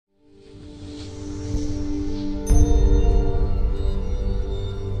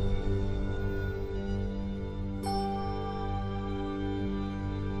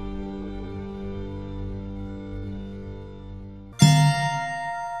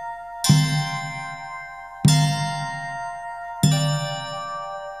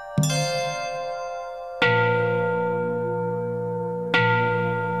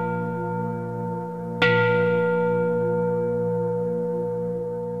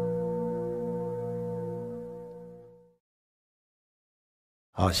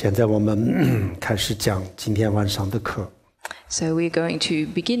现在我们开始讲今天晚上的课。So we're going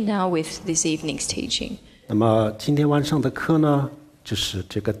to begin now with this evening's teaching. 那么今天晚上的课呢，就是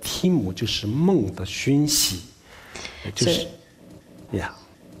这个题目就是梦的讯息，就是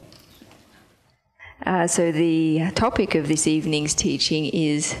So the topic of this evening's teaching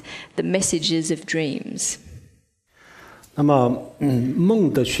is the messages of dreams. 那么，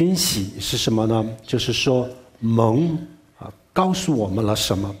梦的讯息是什么呢？就是说梦告诉我们了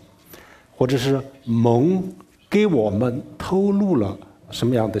什么，或者是梦给我们透露了什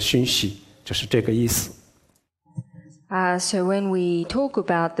么样的讯息，就是这个意思。So when we talk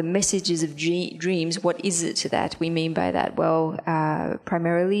about the messages of dreams, what is it that we mean by that? Well,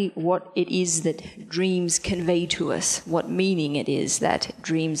 primarily what it is that dreams convey to us, what meaning it is that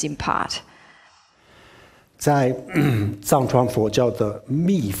dreams impart. 在藏传佛教的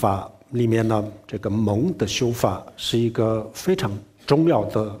密法里面呢，这个梦的修法是一个非常重要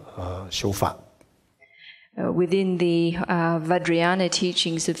的修法。Within the Vajrayana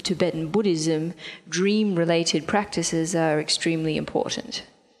teachings of Tibetan Buddhism, dream-related practices are extremely important.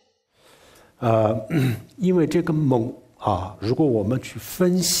 因为这个梦如果我们去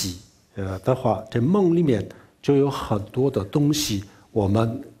分析的话，这梦里面就有很多的东西我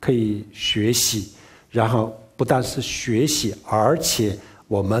们可以学习，然后不但是学习，而且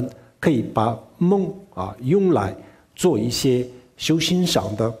我们可以把梦用来做一些修行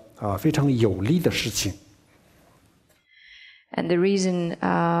上的非常有利的事情。And the reason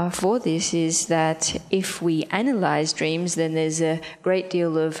for this is that if we analyze dreams, then there's a great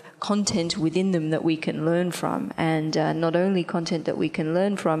deal of content within them that we can learn from. And not only content that we can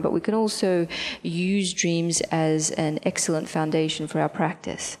learn from, but we can also use dreams as an excellent foundation for our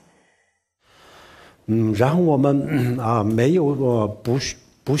practice. 然后我们没有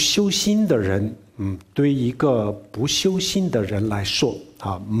不修心的人，对一个不修心的人来说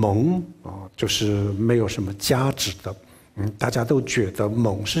梦就是没有什么价值的。大家都觉得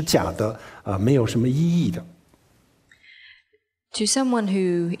梦是假的，没有什么意义的。To someone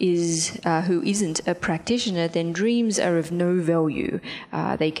who isn't a practitioner, then dreams are of no value.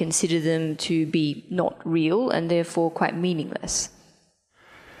 They consider them to be not real and therefore quite meaningless.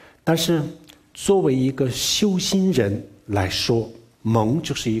 但是作为一个修心人来说，梦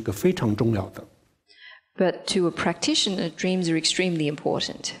就是一个非常重要的。But to a practitioner, dreams are extremely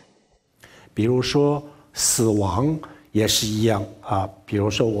important. 比如说死亡也是一样比如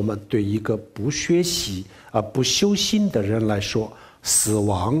说我们对一个不学习不修心的人来说，死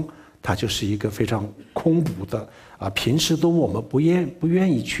亡它就是一个非常恐怖的平时都我们不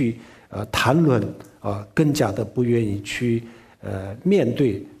愿意去谈论更加的不愿意去面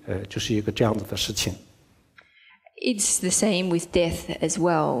对就是一个这样子的事情。It's the same with death as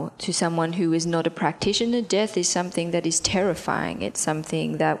well. To someone who is not a practitioner, death is something that is terrifying. It's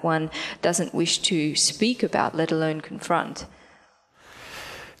something that one doesn't wish to speak about, let alone confront.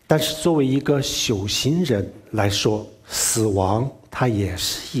 但是作为一个修行人来说，死亡它也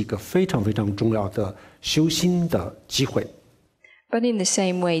是一个非常非常重要的修行的机会。But in the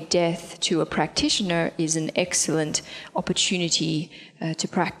same way, death to a practitioner is an excellent opportunity to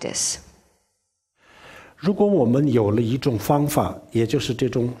practice. 如果我们有了一种方法，也就是这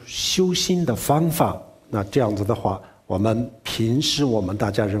种修心的方法，那这样子的话，我们平时我们大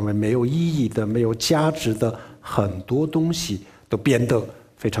家认为没有意义的、没有价值的很多东西，都变得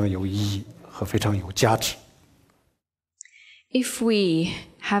非常有意义和非常有价值。If we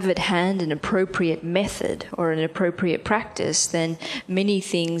have at hand an appropriate method or an appropriate practice, then many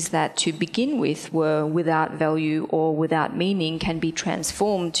things that to begin with were without value or without meaning can be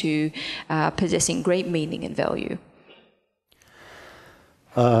transformed to possessing great meaning and value.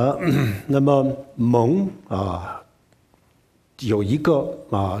 那么梦有一个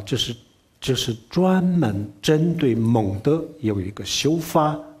就是专门针对梦的有一个修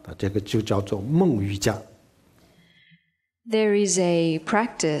法这个就叫做梦瑜伽。There is a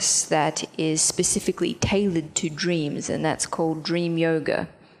practice that is specifically tailored to dreams, and that's called dream yoga.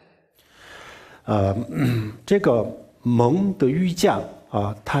 这个梦的瑜伽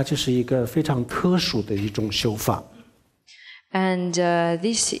它就是一个非常特殊的一种修法。And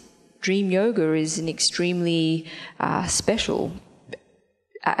this dream yoga is an extremely special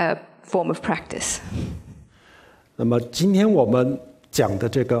form of practice. 那么今天我们讲的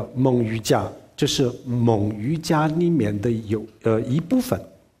这个梦瑜伽，这是梦瑜伽里面的一部分。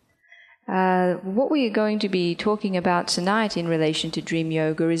What we are going to be talking about tonight in relation to dream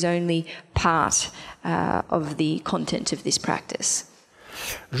yoga is only part of the content of this practice.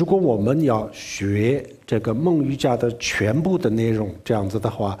 如果我们要学这个梦瑜伽的全部的内容，这样子的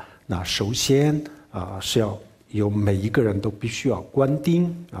话，那首先是要有每一个人都必须要关丁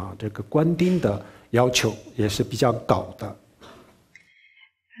啊，这个关丁的要求也是比较高的。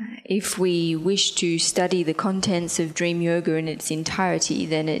If we wish to study the contents of Dream Yoga in its entirety,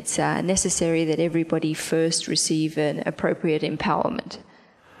 then it's necessary that everybody first receive an appropriate empowerment.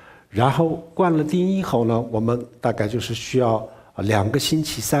 然后灌了丁以后呢，我们大概就是需要2个星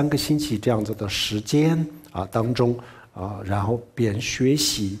期、3个星期这样子的时间啊当中啊，然后边学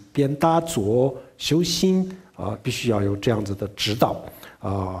习边打坐修心啊，必须要有这样子的指导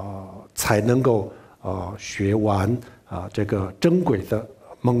啊，才能够学完啊这个正规的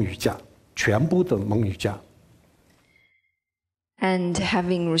蒙瑜伽，全部的蒙瑜伽。And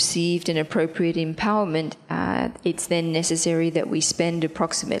having received an appropriate empowerment, it's then necessary that we spend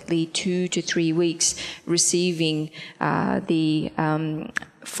approximately 2 to 3 weeks receiving the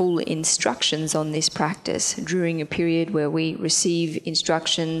full instructions on this practice during a period where we receive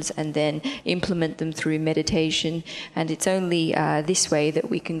instructions and then implement them through meditation. And it's only this way that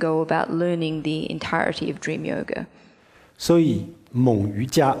we can go about learning the entirety of Dream Yoga. 所以蒙瑜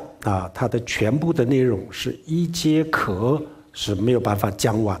伽啊，它的全部的内容是1节课是没有办法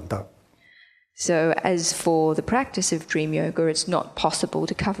讲完的。So as for the practice of Dream Yoga, it's not possible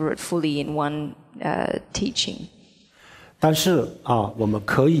to cover it fully in one teaching. 但是啊，我们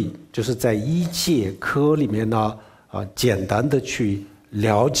可以就是在1节课里面呢，简单的去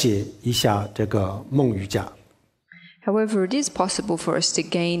了解一下这个蒙瑜伽。However, it is possible for us to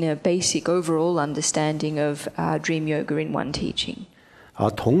gain a basic overall understanding of Dream Yoga in one teaching.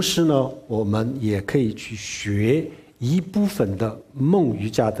 同时呢，我们也可以去学一部分的蒙瑜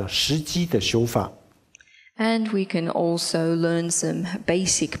伽的实际的修法。And we can also learn some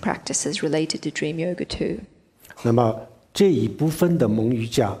basic practices related to Dream Yoga too. 那么这一部分的蒙瑜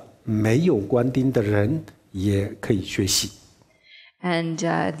伽没有关丁的人也可以学习。And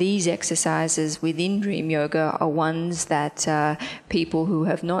these exercises within Dream Yoga are ones that people who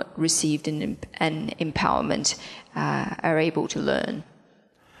have not received an empowerment are able to learn.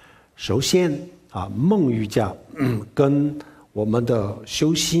 首先蒙瑜伽跟我们的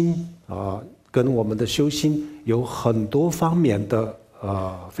修心跟我们的修心有很多方面的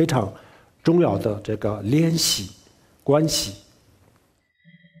非常重要的这个联系关系。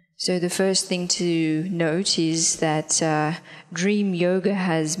So the first thing to note is that Dream Yoga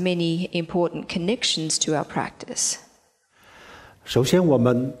has many important connections to our practice. 首先，我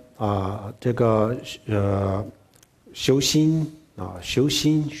们这个修心修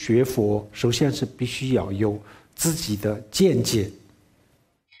心学佛，首先是必须要有自己的见解。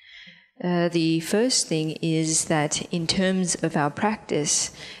The first thing is that in terms of our practice,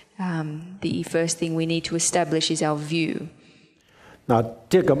 the first thing we need to establish is our view. 那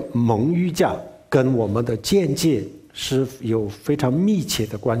这个蒙瑜伽跟我们的见解是有非常密切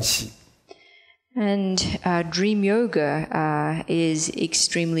的关系。And Dream Yoga is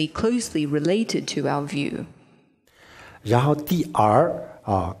extremely closely related to our view. 然后第二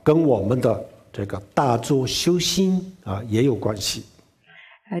跟我们的这个打坐修心也有关系。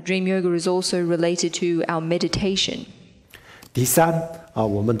Dream Yoga is also related to our meditation. 第三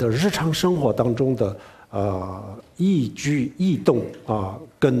我们的日常生活当中的一举一动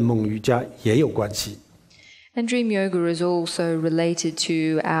跟蒙瑜伽也有关系。And Dream Yoga is also related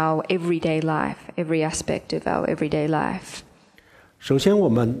to our everyday life, every aspect of our everyday life. 首先，我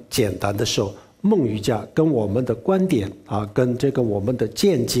们简单的说，蒙瑜伽跟我们的观点跟这个我们的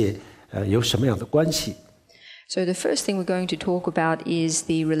见解有什么样的关系？ So the first thing we're going to talk about is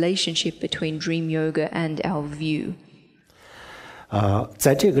the relationship between Dream Yoga and our view.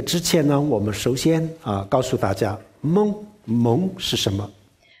 在这个之前呢，我们首先告诉大家，蒙是什么？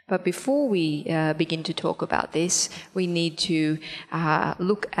 But before we begin to talk about this, we need to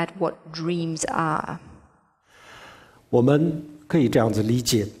look at what dreams are. 我们可以这样子理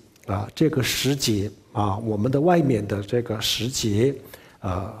解这个世界我们的外面的这个世界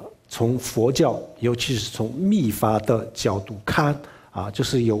从佛教，尤其是从密法的角度看就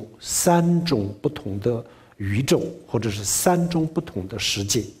是有3种不同的宇宙，或者是3种不同的世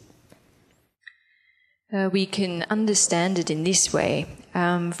界。We can understand it in this way.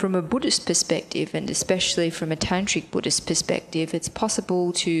 From a Buddhist perspective, and especially from a Tantric Buddhist perspective, it's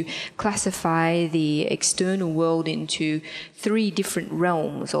possible to classify the external world into 3 different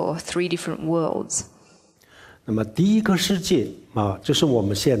realms or 3 different worlds. 那么第一个世界就是我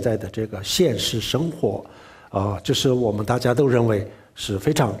们现在的这个现实生活就是我们大家都认为是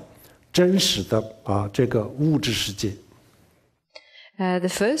非常真实的这个物质世界。The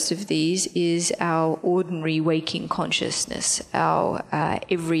first of these is our ordinary waking consciousness, our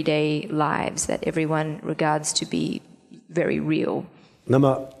everyday lives that everyone regards to be very real. 那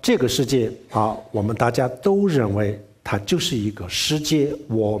么这个世界我们大家都认为它就是一个世界，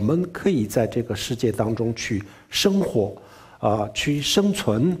我们可以在这个世界当中去生活去生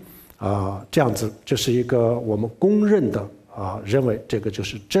存这样子，就是一个我们公认的认为这个就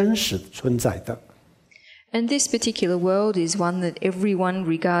是真实存在的。And this particular world is one that everyone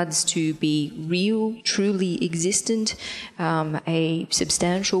regards to be real, truly existent, a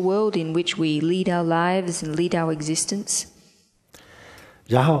substantial world in which we lead our lives and lead our existence.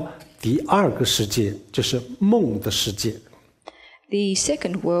 然后第二个世界就是梦的世界。The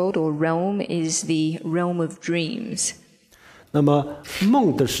second world or realm is the realm of dreams. 那么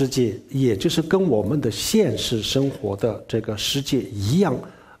梦的世界也就是跟我们的现实生活的这个世界一样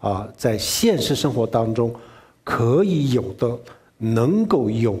在现实生活当中可以有的能够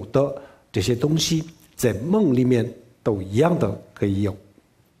有的这些东西在梦里面都一样的可以有。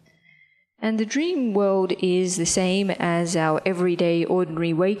And the dream world is the same as our everyday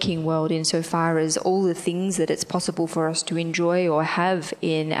ordinary waking world insofar as all the things that it's possible for us to enjoy or have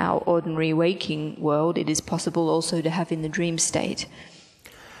in our ordinary waking world, it is possible also to have in the dream state.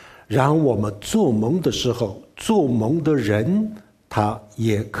 然后我们做梦的时候，做梦的人他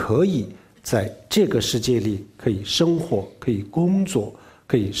也可以在这个世界里可以生活，可以工作，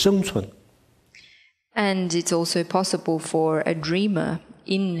可以生存。And it's also possible for a dreamer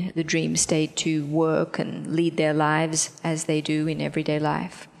in the dream state to work and lead their lives as they do in everyday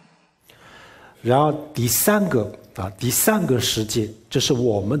life. 然后第三个世界，这是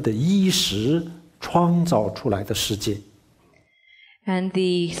我们的意识创造出来的世界。And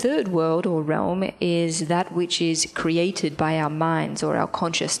the third world or realm is that which is created by our minds or our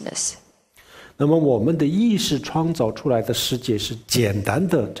consciousness. 那么我们的意识创造出来的世界是简单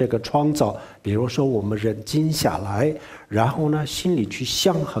的这个创造，比如说我们人静下来，然后呢心里去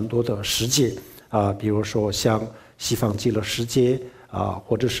想很多的世界比如说像西方极乐世界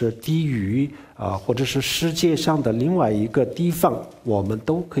或者是地狱或者是世界上的另外一个地方，我们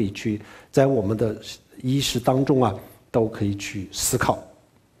都可以去在我们的意识当中都可以去思考。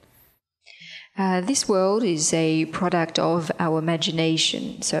This world is a product of our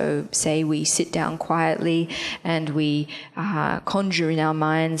imagination. So, say we sit down quietly and we conjure in our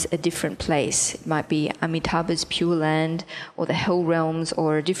minds a different place. It might be Amitabha's Pure Land or the Hell Realms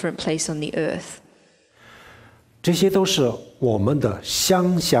or a different place on the earth. 这些都是我们的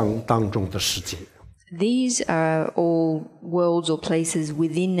想象当中的世界。These are all worlds or places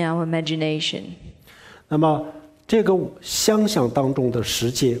within our imagination. 那么这个想象当中的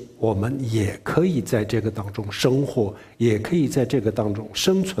世界，我们也可以在这个当中生活，也可以在这个当中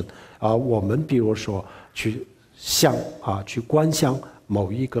生存我们比如说去想去观想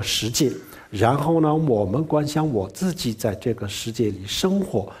某一个世界，然后呢，我们观想我自己在这个世界里生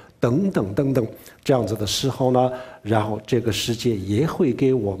活，等等等等，这样子的时候呢，然后这个世界也会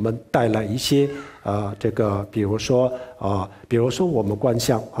给我们带来一些这个比如说我们观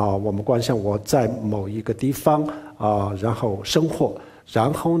想我在某一个地方然后生活，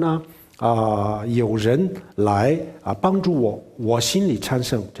然后呢有人来帮助我心里产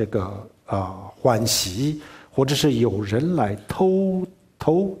生这个欢喜，或者是有人来偷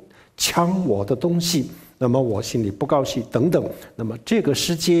抢我的东西，那么我心里不高兴等等，那么这个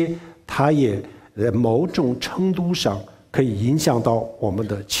世界它也在某种程度上可以影响到我们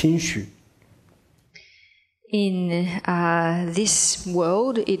的情绪。In this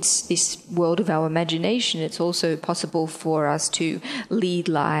world, it's this world of our imagination. It's also possible for us to lead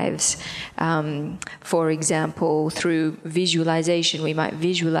lives. For example, through visualization, we might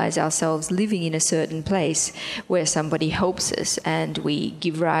visualize ourselves living in a certain place where somebody helps us and we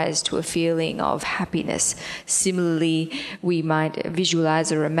give rise to a feeling of happiness. Similarly, we might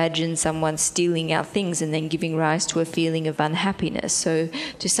visualize or imagine someone stealing our things and then giving rise to a feeling of unhappiness. So,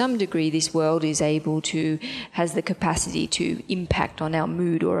 to some degree, this world is able to has the capacity to impact on our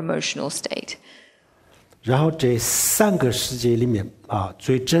mood or emotional state. 然后这三个世界里面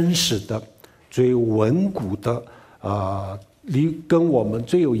最真实的、最稳固的跟我们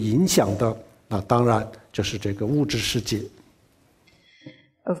最有影响的当然就是这个物质世界。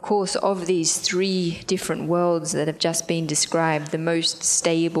Of course, of these three different worlds that have just been described, the most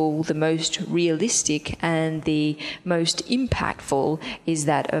stable, the most realistic, and the most impactful is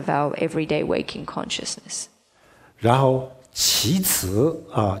that of our everyday waking consciousness. 然后其次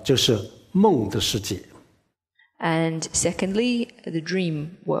就是梦的世界。And secondly, the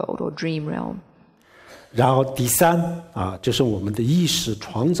dream world or dream realm. 然后第三就是我们的意识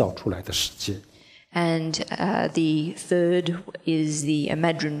创造出来的世界。And the third is the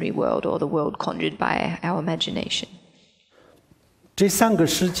imaginary world or the world conjured by our imagination. 这三个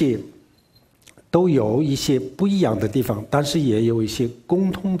世界都有一些不一样的地方，但是也有一些共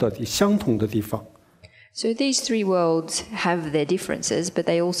通的、相同的地方。So these three worlds have their differences, but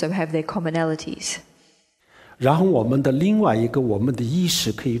they also have their commonalities. 然后我们的另外一个我们的意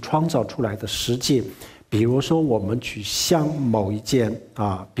识可以创造出来的世界，比如说我们去想某一件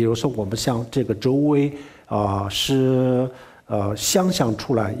比如说我们向这个周围想象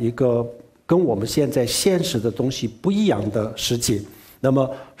出来一个跟我们现在现实的东西不一样的世界，那么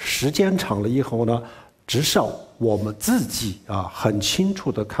时间长了以后呢，至少我们自己很清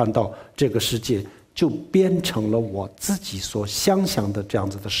楚地看到这个世界就变成了我自己所想象的这样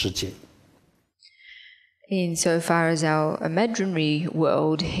子的世界。Insofar as our imaginary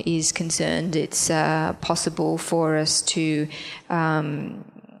world is concerned, it's possible for us to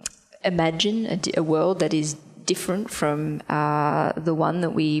imagine a world that is different from the one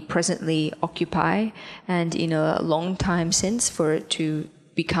that we presently occupy, and in a long time sense for it to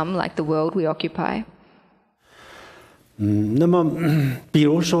become like the world we occupy. 那么比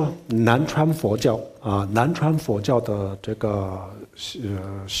如说南传佛教南传佛教的这个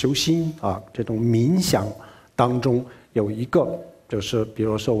修心这种冥想当中有一个就是比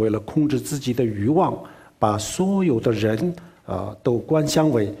如说为了控制自己的欲望，把所有的人都观想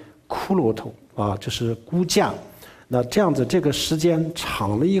为骷髅头就是骨架。那这样子这个时间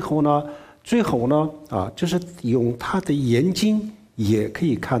长了以后呢，最后呢就是用他的眼睛也可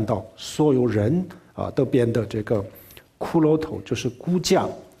以看到所有人都变得这个骷髅头，就是骨架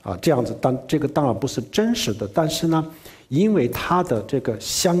这样子。但这个当然不是真实的，但是呢，因为他的这个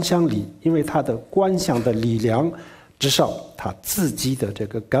想象力，因为他的观想的力量，至少他自己的这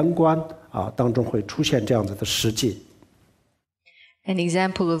个感官当中会出现这样子的世界。An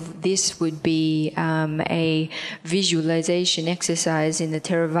example of this would be a visualization exercise in the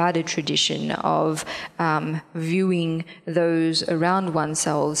Theravada tradition of viewing those around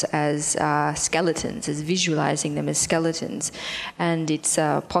oneself as skeletons, as visualizing them as skeletons. And it's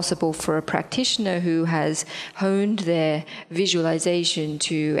possible for a practitioner who has honed their visualization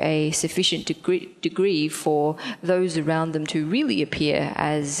to a sufficient degree for those around them to really appear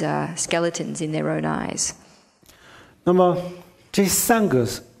as skeletons in their own eyes. 那么这三个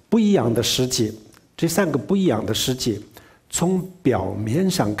不一样的世界，从表面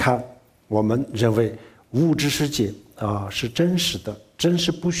上看，我们认为物质世界是真实的，真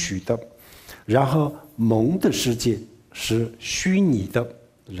实不虚的，然后梦的世界是虚拟的，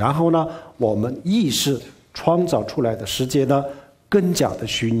然后呢，我们意识创造出来的世界呢更加的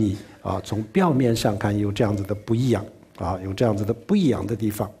虚拟从表面上看有这样子的不一样有这样子的不一样的地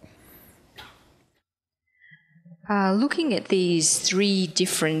方。Looking at these three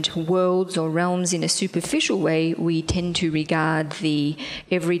different worlds or realms in a superficial way, we tend to regard the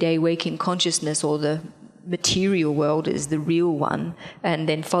everyday waking consciousness or the material world as the real one, and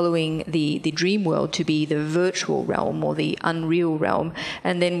then following the dream world to be the virtual realm or the unreal realm.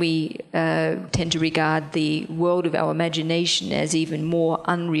 And then we tend to regard the world of our imagination as even more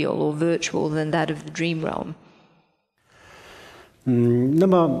unreal or virtual than that of the dream realm. 那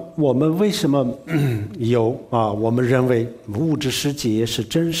么我们为什么我们认为物质世界是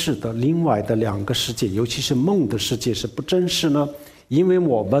真实的，另外的两个世界，尤其是梦的世界是不真实呢？因为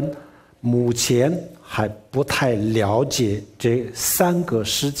我们目前还不太了解这三个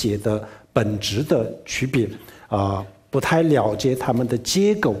世界的本质的区别不太了解它们的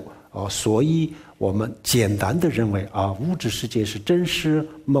结构所以我们简单的认为物质世界是真实，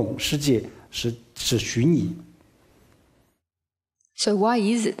梦世界是虚拟。So why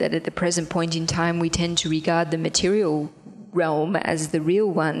is it that at the present point in time we tend to regard the material realm as the real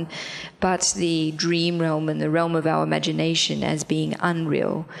one, but the dream realm and the realm of our imagination as being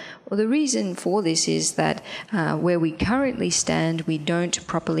unreal? Well, the reason for this is that where we currently stand, we don't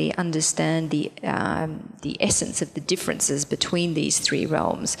properly understand the essence of the differences between these three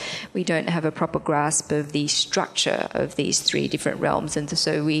realms. We don't have a proper grasp of the structure of these three different realms, and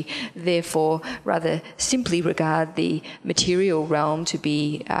so we therefore rather simply regard the material realm to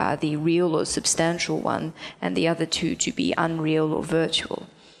be the real or substantial one, and the other two to be unreal or virtual.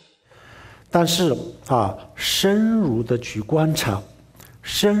 但是深入的去观察，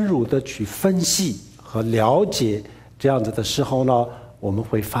深入的去分析和了解这样子的时候呢，我们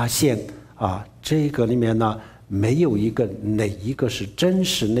会发现这个里面呢没有哪一个是真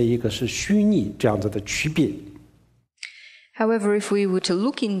实，哪一个是虚拟这样子的区别。However, if we were to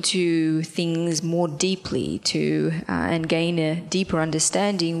look into things more deeply and gain a deeper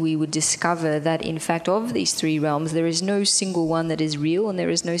understanding, we would discover that, in fact, of these three realms, there is no single one that is real and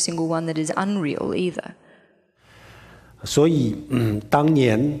there is no single one that is unreal either. 所以当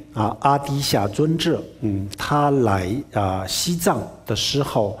年阿底夏尊者他来西藏的时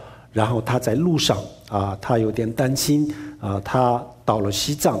候，然后他在路上他有点担心他到了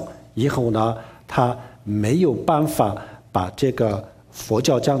西藏以后呢，他没有办法把这个佛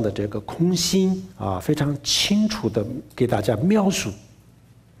教这样的这个空心非常清楚的给大家描述。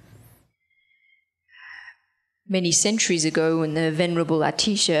Many centuries ago, when the Venerable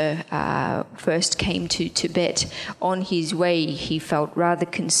Atisha first came to Tibet, on his way he felt rather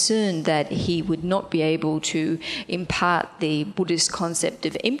concerned that he would not be able to impart the Buddhist concept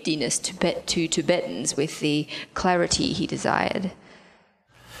of emptiness to Tibetans with the clarity he desired.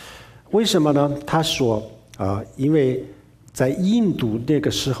 为什么呢？他说因为在印度那个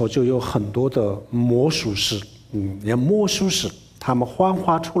时候就有很多的魔术师，连魔术师他们幻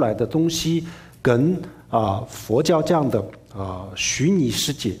化出来的东西跟佛教这样的虚拟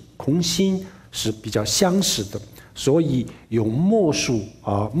世界空心是比较相似的，所以用魔术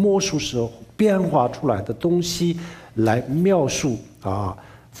师变化出来的东西来描述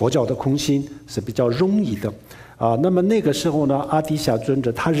佛教的空心是比较容易的那么那个时候呢，阿底峡尊者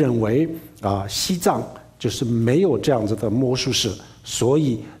他认为西藏就是没有这样子的魔术师，所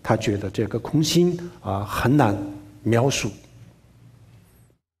以他觉得这个空心很难描述。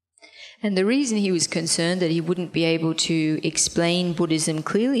And the reason he was concerned that he wouldn't be able to explain Buddhism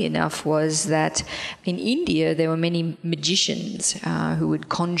clearly enough was that in India there were many magicians who would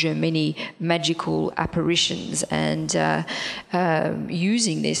conjure many magical apparitions, and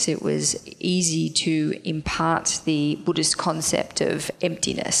using this it was easy to impart the Buddhist concept of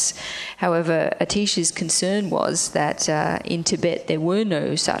emptiness. However, Atisha's concern was that in Tibet there were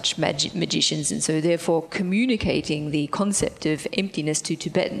no such magicians, and so therefore communicating the concept of emptiness to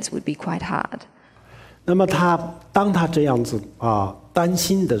Tibetans would be quite hard. 那么当他这样子担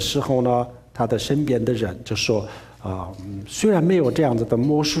心的时候呢，他的身边的人就说虽然没有这样子的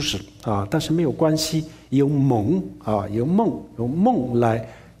魔术师但是没有关系，用梦来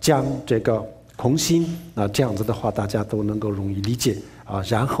讲这个空心这样子的话大家都能够容易理解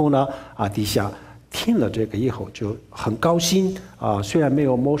然后呢阿底峡听了这个以后就很高兴虽然没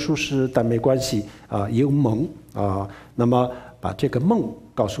有魔术师但没关系有梦那么把这个梦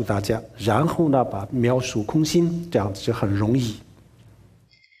告诉大家，然后呢把描述空心这样子就很容易。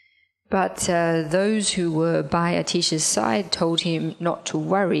But those who were by Atisha's side told him not to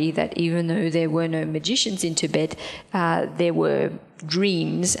worry, that even though there were no magicians in Tibet, there were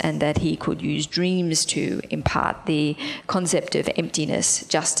dreams, and that he could use dreams to impart the concept of emptiness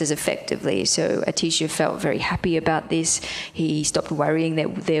just as effectively. So Atisha felt very happy about this. He stopped worrying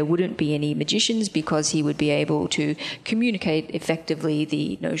that there wouldn't be any magicians because he would be able to communicate effectively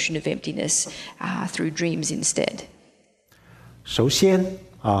the notion of emptiness through dreams instead. 首先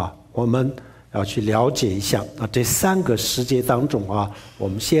我们要去了解一下这三个世界当中我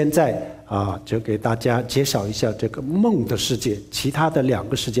们现在就给大家介绍一下这个梦的世界，其他的两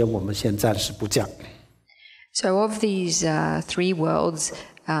个世界我们现在是不讲。So of these three worlds,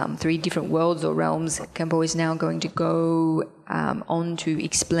 three different worlds or realms, Khenpo is now going to go on to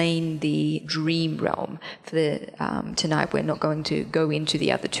explain the dream realm. For tonight, we're not going to go into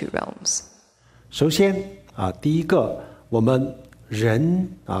the other two realms. 首先第一个，我们人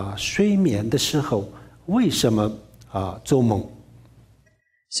睡眠的时候为什么做梦？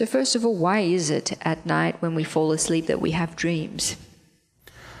 So first of all, why is it at night when we fall asleep that we have dreams?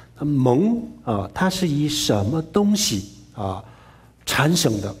 梦它是以什么东西产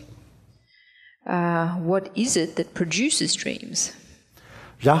生的？ What is it that produces dreams?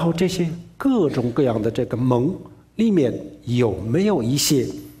 然后这些各种各样的这个梦里面有没有一些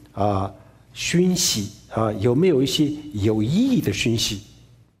讯息有没有一些有意义的讯息？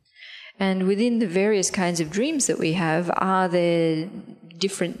 And within the various kinds of dreams that we have, are there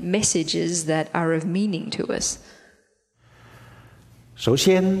different messages that are of meaning to us? 首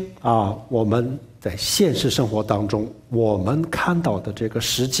先我们在现实生活当中，我们看到的这个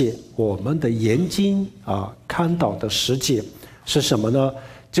世界，我们的眼睛看到的世界是什么呢？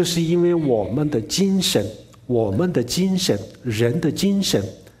就是因为我们的精神，人的精神，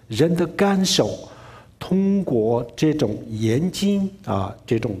人的感受，通过这种眼睛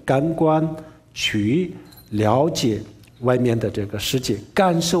这种感官去了解外面的这个世界，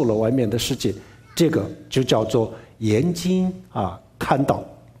感受了外面的世界，这个就叫做眼睛看到。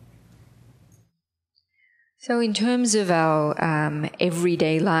So in terms of our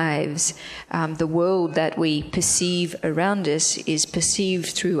everyday lives, the world that we perceive around us is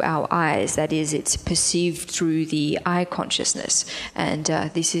perceived through our eyes. That is, it's perceived through the eye consciousness. And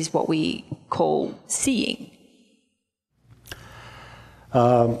this is what we call seeing.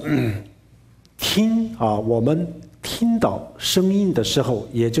 我们听到声音的时候，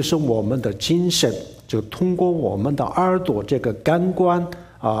也就是我们的精神就通过我们的耳朵这个感官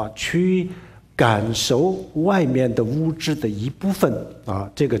去感受外面的物质的一部分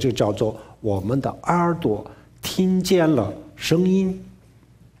这个就叫做我们的耳朵听见了声音。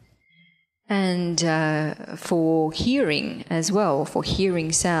And for hearing as well, for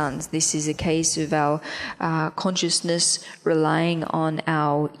hearing sounds, this is a case of our consciousness relying on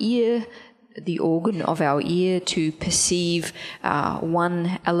our ear, the organ of our ear, to perceive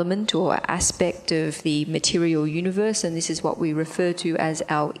one element or aspect of the material universe, and this is what we refer to as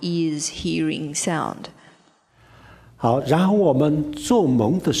our ears hearing sound. 好，然后我们做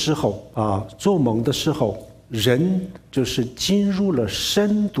梦的时候，人就是进入了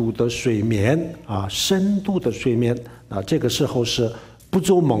深度的睡眠这个时候是不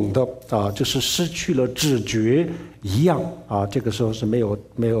做梦的就是失去了知觉一样这个时候是没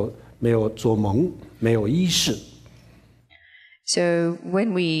有做梦，没有意识。So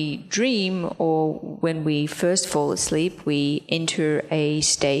when we dream or when we first fall asleep, we enter a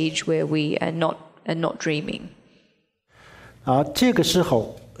stage where we are not dreaming. 这个时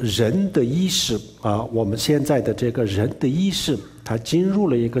候人的意识我们现在的这个人的意识，它进入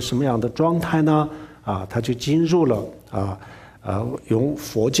了一个什么样的状态呢？它就进入了用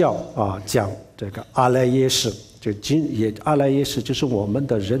佛教讲这个阿赖耶识，阿赖耶识就是我们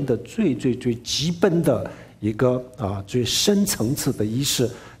的人的最基本的一个最深层次的意识，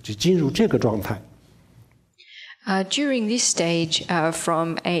就进入这个状态。During this stage,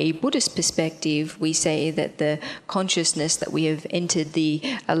 from a Buddhist perspective, we say that the consciousness that we have entered the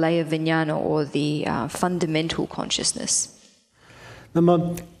Alaya Vijnana, or the fundamental consciousness. 那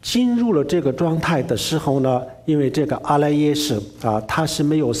么进入了这个状态的时候呢，因为这个阿赖耶识它是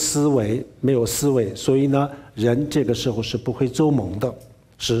没有思维，所以呢，人这个时候是不会做梦的，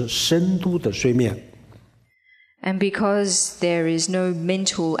是深度的睡眠。And because there is no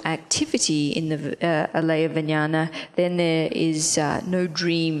mental activity in the Alaya Vijnana, then there is no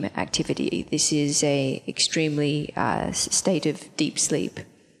dream activity. This is a extremely state of deep sleep.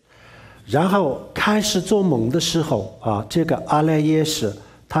 然后开始做梦的时候这个阿赖耶识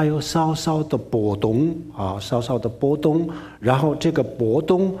它有稍稍的波动然后这个波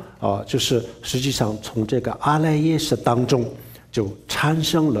动就是实际上从这个阿赖耶识当中就产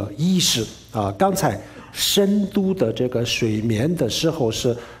生了意识刚才深度的这个睡眠的时候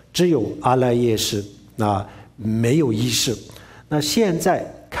是只有阿赖耶识没有意识。那现在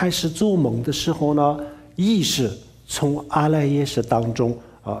开始做梦的时候呢，意识从阿赖耶识当中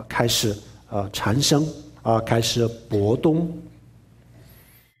开始产生开始波动。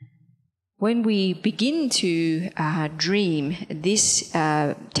When we begin to dream, this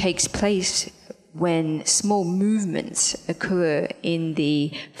takes place when small movements occur in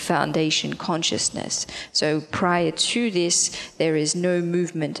the foundation consciousness. So prior to this, there is no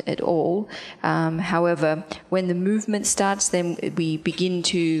movement at all. However, when the movement starts, then we begin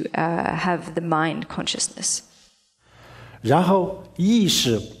to have the mind consciousness. 然后意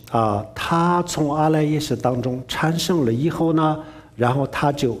识它从阿赖耶识当中产生了以后呢，然后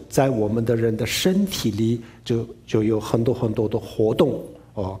它就在我们的人的身体里就有很多的活动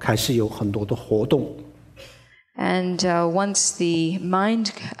开始有很多的活动。And once the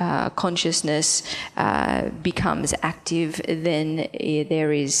mind consciousness becomes active, then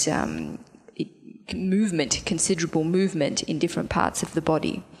there is movement, considerable movement in different parts of the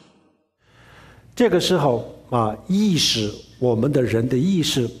body. 这个时候意识，我们的人的意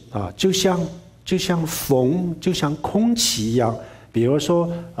识就像风，就像空气一样。比如说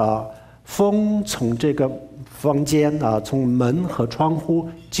风从这个房间从门和窗户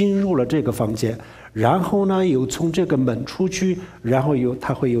进入了这个房间，然后呢又从这个门出去，然后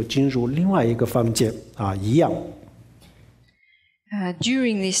它会又进入另外一个房间一样。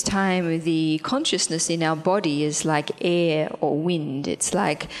During this time, the consciousness in our body is like air or wind. It's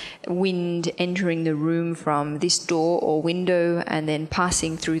like wind entering the room from this door or window and then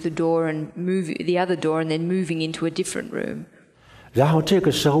passing through the door and move the other door and then moving into a different room. 然后这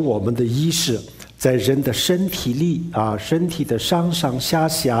个时候我们的意识在人的身体里身体的上上下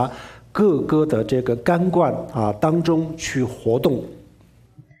下各个的这个感官当中去活动。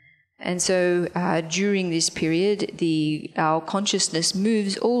And so during this period, our consciousness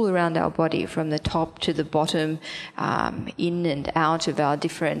moves all around our body, from the top to the bottom, in and out of our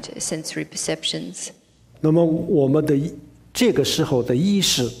different sensory perceptions. 那么我们的这个时候的意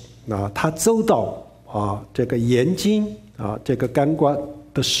识它走到这个眼睛这个感官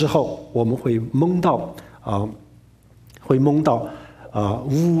的时候，我们会梦到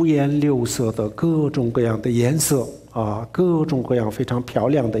五颜六色的各种各样的颜色各种各样非常漂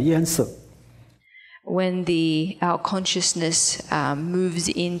亮的颜色。When our consciousness moves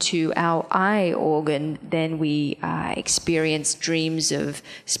into our eye organ, then we experience dreams of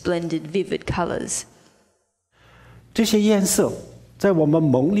splendid, vivid colors. 这些颜色，在我们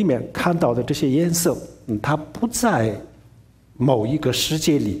梦里面看到的这些颜色，它不在某一个世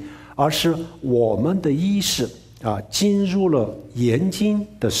界里，而是我们的意识进入了眼睛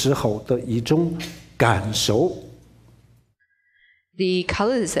的时候的一种感受。The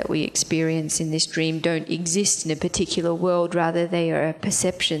colors that we experience in this dream don't exist in a particular world, rather they are a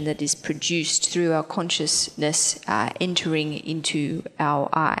perception that is produced through our consciousness entering into our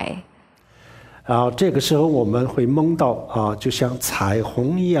eye. 这个时候我们会梦到就像彩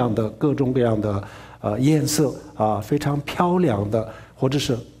虹一样的各种各样的颜色非常漂亮的，或者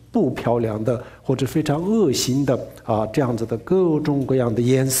是不漂亮的，或者非常恶心的这样子的各种各样的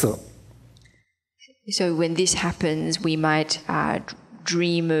颜色。So when this happens, we might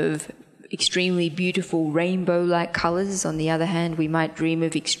dream of extremely beautiful rainbow-like colors. On the other hand, we might dream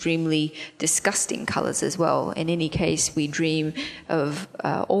of extremely disgusting colors as well. In any case, we dream of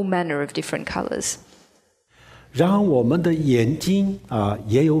all manner of different colors. 然后我们的眼睛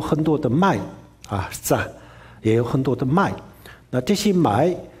也有很多的脉也有很多的脉。那这些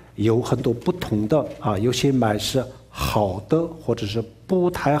脉有很多不同的有些脉是好的，或者是不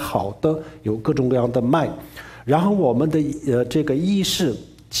太好的，有各种各样的脉。然后我们的这个意识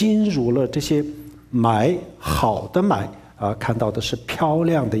进入了这些脉，好的脉看到的是漂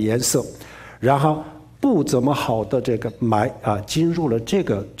亮的颜色。然后不怎么好的这个脉进入了这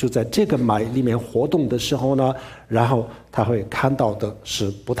个，就在这个脉里面活动的时候呢，然后他会看到的是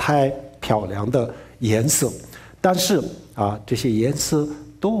不太漂亮的颜色。但是这些颜色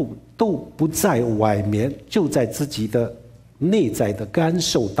都不在外面，就在自己的内在的感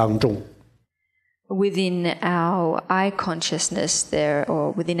受当中。Within our eye consciousness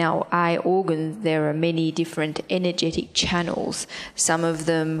or within our eye organs, there are many different energetic channels. Some of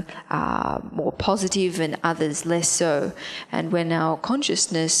them are more positive and others less so. And when our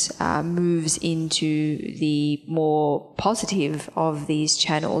consciousness moves into the more positive of these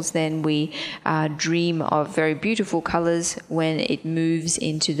channels, then we dream of very beautiful colors. When it moves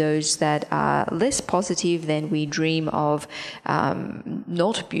into those that are less positive, then we dream of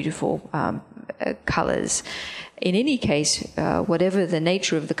not beautiful colors. In any case, whatever the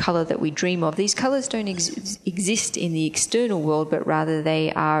nature of the color that we dream of, these colors don't exist in the external world, but rather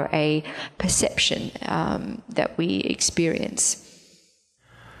they are a perception that we experience.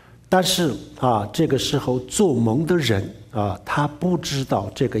 但是这个时候做梦的人他不知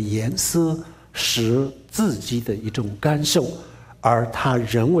道这个颜色是自己的一种感受，而他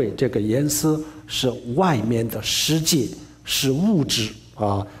认为这个颜色是外面的世界，是物质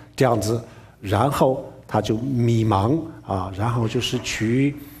这样子。然后他就迷茫然后就是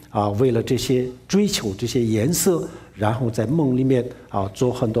去为了这些追求这些颜色，然后在梦里面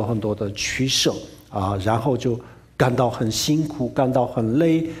做很多很多的取舍然后就感到很辛苦，感到很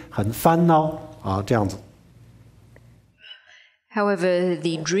累，很烦恼这样子。However,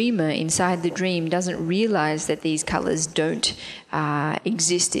 the dreamer inside the dream doesn't realize that these colors don't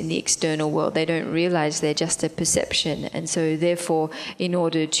exist in the external world. They don't realize they're just a perception. And so therefore, in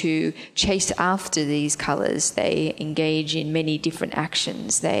order to chase after these colors, they engage in many different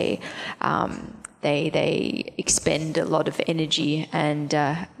actions. They expend a lot of energy and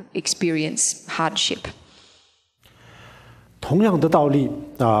experience hardship. 同样的道理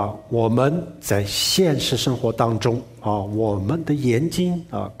我们在现实生活当中我们的眼睛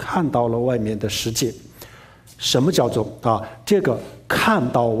看到了外面的世界。什么叫做这个看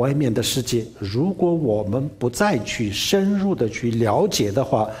到外面的世界？如果我们不再去深入的去了解的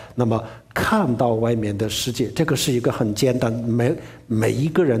话，那么看到外面的世界，这个是一个很简单，每一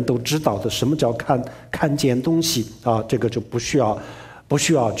个人都知道的。什么叫看见东西这个就不需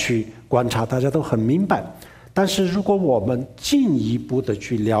要去观察，大家都很明白。但是如果我们进一步的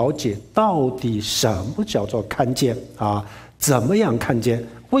去了解到底什么叫做看见怎么样看见，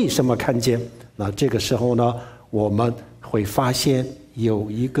为什么看见，那这个时候呢，我们会发现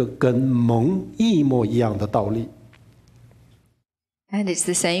有一个跟梦一模一样的道理。And it's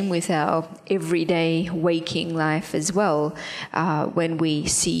the same with our everyday waking life as well. When we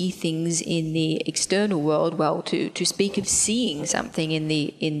see things in the external world, well, to speak of seeing something in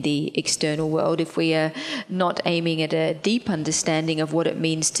the external world, if we are not aiming at a deep understanding of what it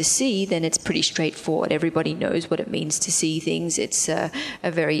means to see, then it's pretty straightforward. Everybody knows what it means to see things. It's a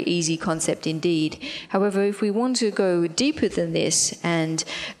very easy concept indeed. However, if we want to go deeper than this and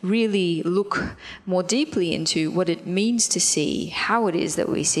really look more deeply into what it means to see, how how it is that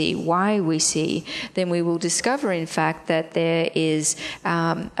we see, why we see, then we will discover, in fact, that there is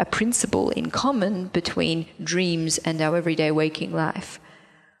a principle in common between dreams and our everyday waking life.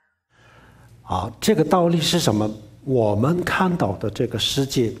 这个道理是什么？我们看到的这个世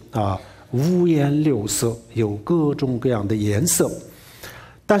界五颜六色，有各种各样的颜色。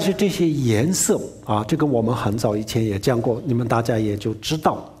但是这些颜色这个我们很早以前也讲过，你们大家也就知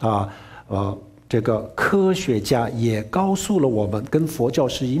道这个科学家也告诉了我们，跟佛教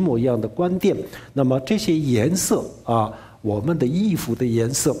是一模一样的观点。那么这些颜色我们的衣服的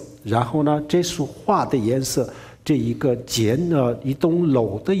颜色，然后呢，这束花的颜色，这一栋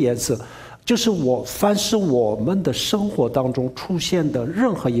楼的颜色，就是凡是我们的生活当中出现的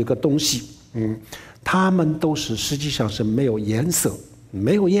任何一个东西，它们都是实际上是没有颜色。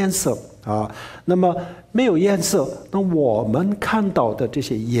那么没有颜色，那我们看到的这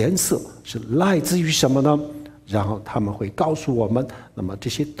些颜色是来自于什么呢？然后他们会告诉我们，那么这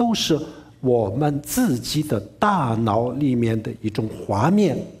些都是我们自己的大脑里面的一种画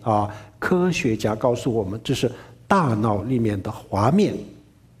面科学家告诉我们，这是大脑里面的画面。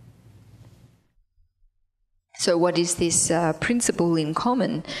So what is this principle in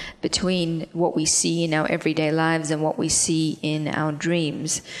common between what we see in our everyday lives and what we see in our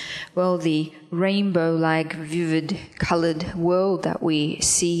dreams? Well, the rainbow-like, vivid, colored world that we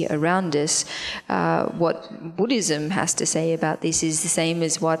see around us, what Buddhism has to say about this is the same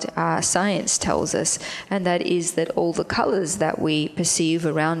as what science tells us, and that is that all the colors that we perceive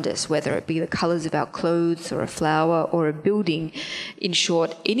around us, whether it be the colors of our clothes or a flower or a building, in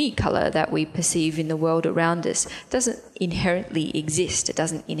short, any color that we perceive in the world around us doesn't inherently exist. It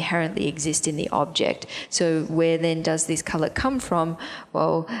doesn't inherently exist in the object. So where then does this color come from?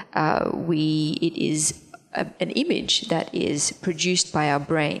 Well, it is an image that is produced by our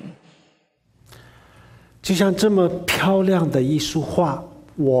brain. 就像这么漂亮的一束花，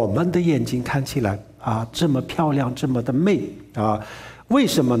我们的眼睛看起来这么漂亮，这么的美为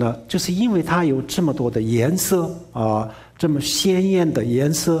什么呢？就是因为它有这么多的颜色这么鲜艳的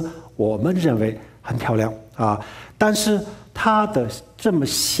颜色，我们认为很漂亮但是它的这么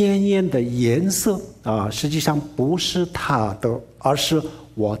鲜艳的颜色实际上不是它的，而是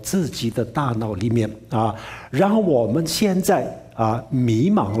我自己的大脑里面然后我们现在迷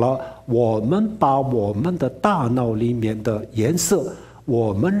茫了，我们把我们的大脑里面的颜色，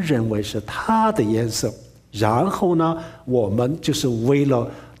我们认为是它的颜色，然后呢，我们就是为了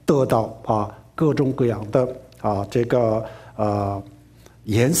得到各种各样的这个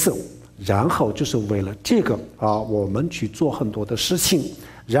颜色。然后就是为了这个我们去做很多的事情，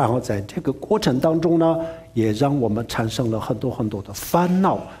然后在这个过程当中呢，也让我们产生了很多很多的烦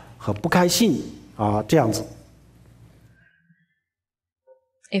恼和不开心这样子。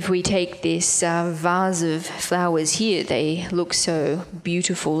If we take this vase of flowers here, they look so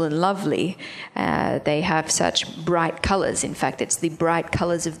beautiful and lovely. They have such bright colors. In fact, it's the bright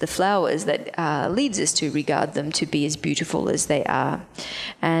colors of the flowers that leads us to regard them to be as beautiful as they are.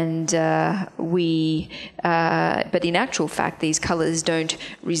 And but in actual fact, these colors don't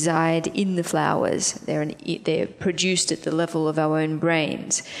reside in the flowers. They're produced at the level of our own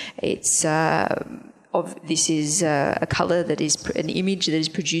brains. This is a color that is an image that is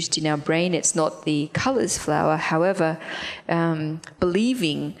produced in our brain. It's not the colors flower. However,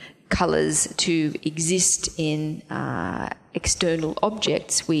 believing colors to exist in external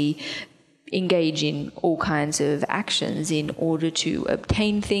objects, we engage in all kinds of actions in order to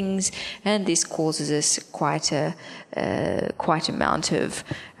obtain things, and this causes us quite amount of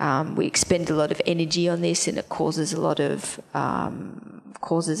we expend a lot of energy on this, and it causes us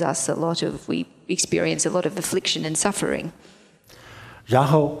a lot of we experience a lot of affliction and suffering. 然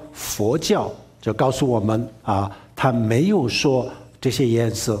后佛教就告诉我们他没有说这些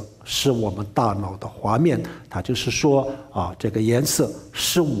颜色是我们大脑的画面，他就是说这个颜色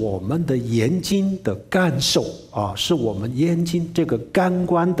是我们的眼睛的感受是我们眼睛这个感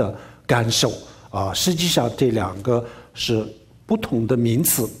官的感受实际上这两个是不同的名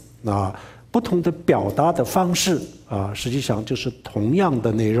词不同的表达的方式实际上就是同样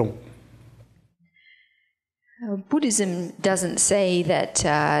的内容。Buddhism doesn't say that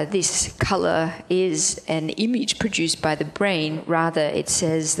this color is an image produced by the brain. Rather, it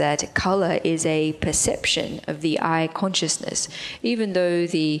says that color is a perception of the eye consciousness. Even though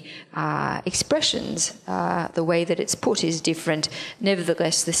the expressions, the way that it's put is different,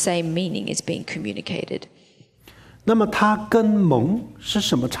 nevertheless the same meaning is being communicated. 那么它跟蒙是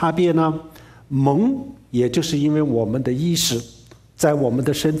什么差别呢？蒙也就是因为我们的意识在我们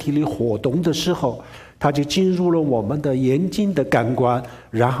的身体里活动的时候，它就进入了我们的眼睛的感官，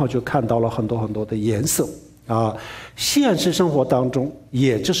然后就看到了很多很多的颜色啊。现实生活当中，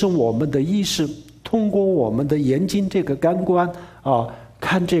也就是我们的意识通过我们的眼睛这个感官啊，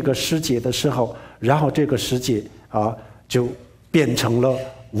看这个世界的时候，然后这个世界啊就变成了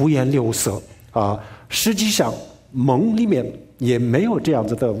五颜六色啊。实际上梦里面也没有这样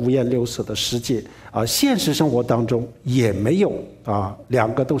子的五颜六色的世界啊，现实生活当中也没有啊，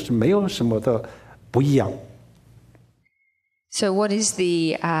两个都是没有什么的不一样。So what is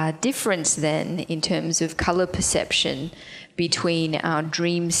the difference then in terms of color perception between our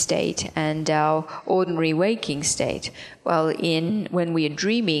dream state and our ordinary waking state? Well, when we are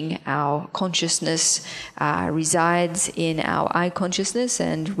dreaming, our consciousness resides in our eye consciousness,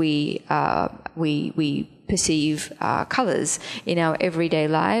 and we perceive colors in our everyday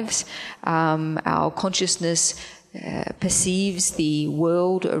lives. Our consciousness perceives the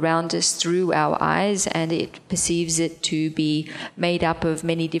world around us through our eyes, and it perceives it to be made up of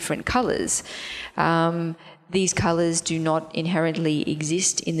many different colors. These colors do not inherently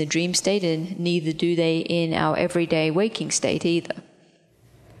exist in the dream state, and neither do they in our everyday waking state either.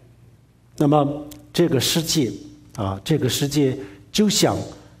 那么这个世界就像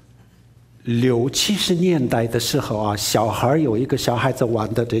60、70年代的时候啊，有一个小孩子玩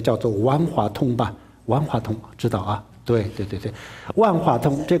的，这叫做万花筒吧。万花筒知道啊？对，万花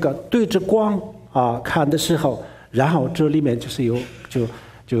筒这个对着光啊看的时候，然后这里面就是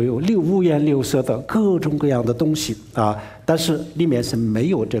就有五颜六色的各种各样的东西啊，但是里面是没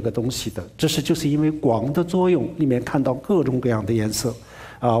有这个东西的，这是就是因为光的作用，里面看到各种各样的颜色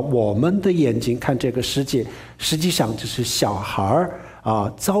啊。我们的眼睛看这个世界，实际上就是小孩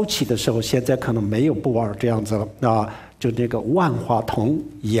啊早期的时候，现在可能没有不玩这样子了啊，就那个万花筒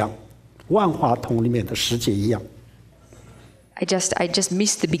一样。万花筒里面的世界一样。I just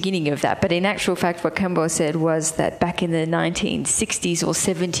missed the beginning of that, but in actual fact what Campbell said was that back in the 1960s or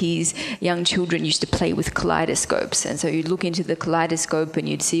 70s, young children used to play with kaleidoscopes, and so you'd look into the kaleidoscope and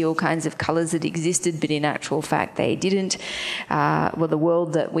you'd see all kinds of colors that existed, but in actual fact they didn't. Well, the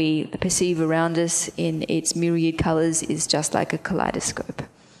world that we perceive around us in its myriad colors is just like a kaleidoscope.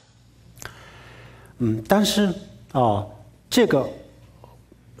 但是这个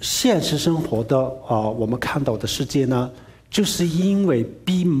现实生活的我们看到的世界呢，就是因为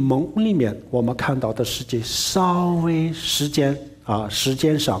比梦里面我们看到的世界稍微时间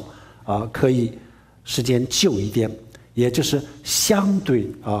上可以时间久一点，也就是相对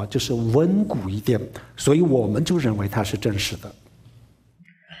就是稳固一点，所以我们就认为它是真实的。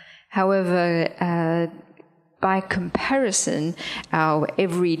However, by comparison, our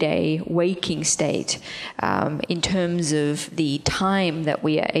everyday waking state, in terms of the time that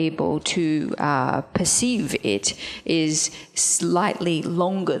we are able to perceive it, is slightly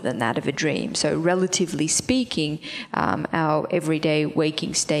longer than that of a dream. So relatively speaking, our everyday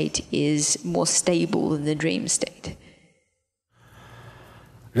waking state is more stable than the dream state.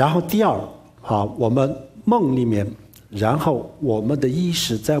 然后第二我们梦里面，然后我们的意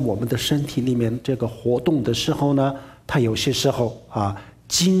识在我们的身体里面这个活动的时候呢，它有些时候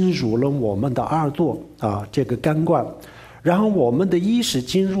进入了我们的耳朵这个感官，然后我们的意识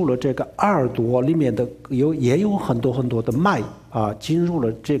进入了这个耳朵里面的也有很多很多的脉进入了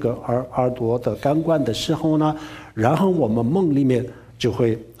这个耳朵的感官的时候呢，然后我们梦里面就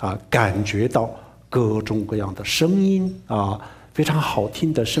会感觉到各种各样的声音非常好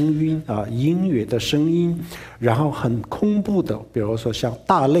听的声音音乐的声音，然后很恐怖的，比如说像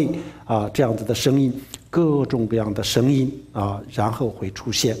大雷这样子的声音，各种各样的声音然后会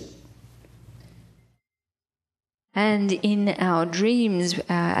出现。And in our dreams,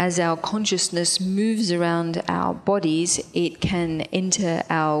 as our consciousness moves around our bodies, it can enter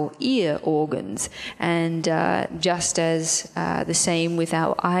our ear organs. And just as the same with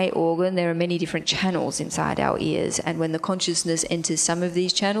our eye organ, there are many different channels inside our ears. And when the consciousness enters some of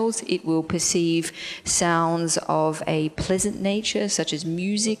these channels, it will perceive sounds of a pleasant nature, such as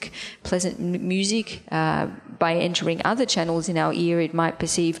music, pleasant music. By entering other channels in our ear, it might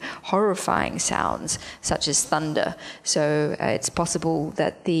perceive horrifying sounds, such as thunder. So it's possible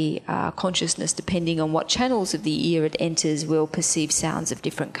that the consciousness, depending on what channels of the ear it enters, will perceive sounds of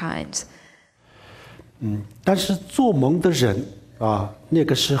different kinds. 但是做梦的人那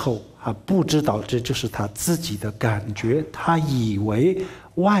个时候不知道这就是他自己的感觉，他以为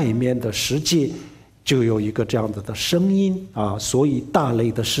外面的世界就有一个这样子的声音所以大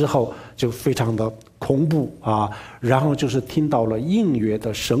雷的时候就非常的恐怖然后就是听到了音乐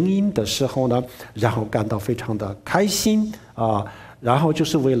的声音的时候呢，然后感到非常的开心然后就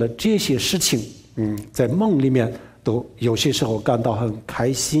是为了这些事情在梦里面都有些时候感到很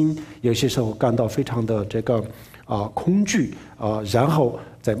开心，有些时候感到非常的这个恐惧然后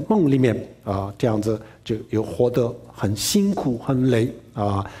在梦里面这样子就有活得很辛苦很累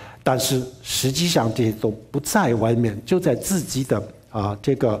但是实际上这些都不在外面，就在自己的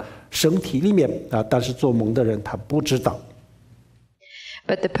这个身体里面但是做梦的人他不知道。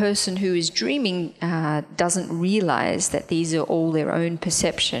But the person who is dreaming doesn't realize that these are all their own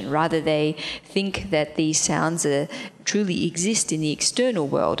perception. Rather, they think that these sounds truly exist in the external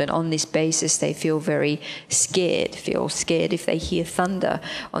world, and on this basis they feel very scared, if they hear thunder.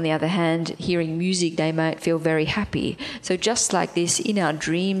 On the other hand, hearing music, they might feel very happy. So just like this, in our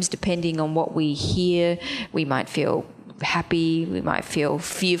dreams, depending on what we hear, we might feel happy, we might feel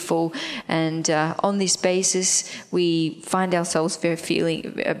fearful, and on this basis we find ourselves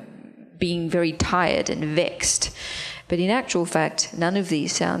being very tired and vexed. But in actual fact, none of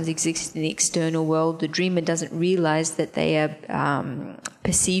these sounds exist in the external world. The dreamer doesn't realize that they are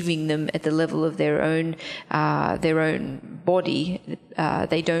perceiving them at the level of their own body.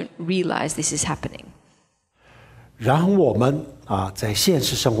 They don't realize this is happening. 然后我们在现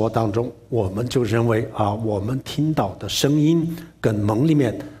实生活当中，我们就认为我们听到的声音跟梦里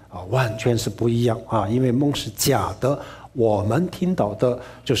面完全是不一样因为梦是假的，我们听到的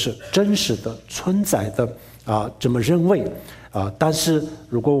就是真实的存在的这么认为但是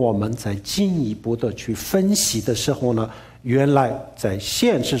如果我们再进一步的去分析的时候呢，原来在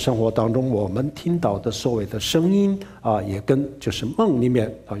现实生活当中我们听到的所谓的声音也跟就是梦里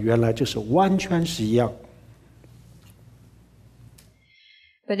面原来就是完全是一样。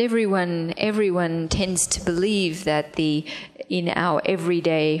But everyone tends to believe that in our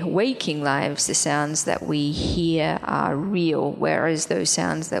everyday waking lives, the sounds that we hear are real, whereas those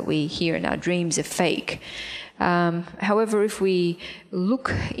sounds that we hear in our dreams are fake. However, if we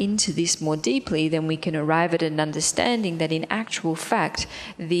look into this more deeply, then we can arrive at an understanding that in actual fact,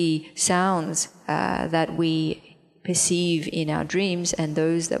 the sounds that we perceive in our dreams and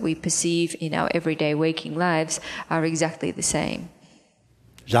those that we perceive in our everyday waking lives are exactly the same.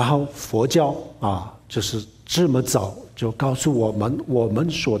 然后佛教就是这么早就告诉我们，我们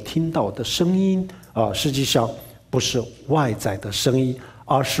所听到的声音实际上不是外在的声音，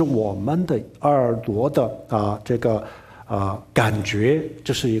而是我们的耳朵的这个感觉，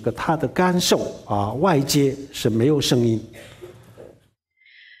就是一个他的感受外界是没有声音。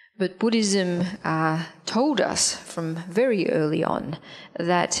But Buddhism told us from very early on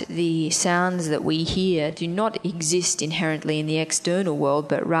that the sounds that we hear do not exist inherently in the external world,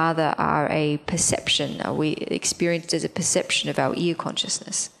 but rather are a perception, we experienced as a perception of our ear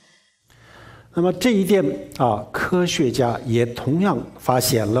consciousness. 那么这一点科学家也同样发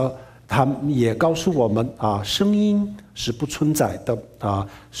现了，他们也告诉我们声音是不存在的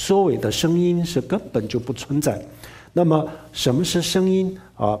所谓的声音是根本就不存在。那么什么是声音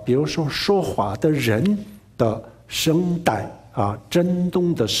比如说说话的人的声带震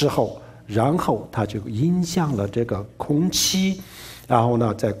动的时候，然后它就影响了这个空气，然后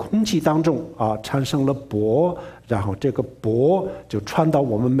呢在空气当中产生了波，然后这个波就传到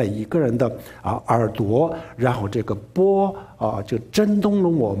我们每一个人的耳朵，然后这个波就震动了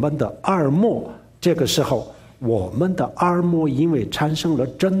我们的耳膜，这个时候我们的耳膜因为产生了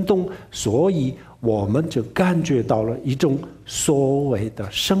震动，所以我们就感觉到了一种所谓的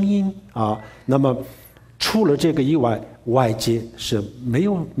声音那么除了这个以外，外界是没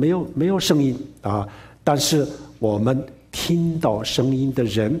有声音但是我们听到声音的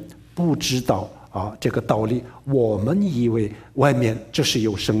人不知道这个道理，我们以为外面就是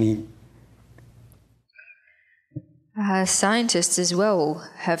有声音。Scientists as well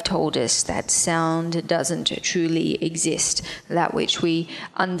have told us that sound doesn't truly exist. That which we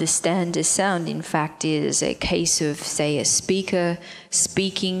understand as sound, in fact, is a case of, say, a speaker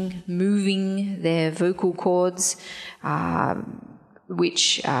speaking, moving their vocal cords,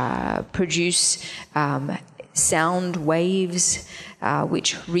 which produce sound waves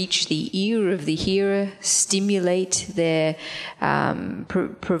which reach the ear of the hearer, stimulate their,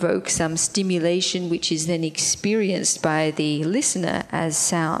 provoke some stimulation which is then experienced by the listener as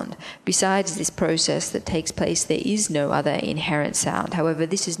sound. Besides this process that takes place, there is no other inherent sound. However,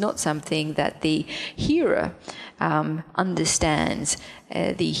 this is not something that the hearer understands.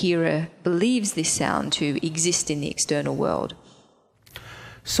 The hearer believes this sound to exist in the external world.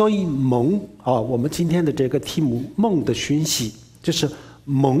 所以梦我们今天的这个题目梦的讯息，就是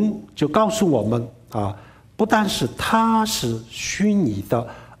梦就告诉我们不但是它是虚拟的，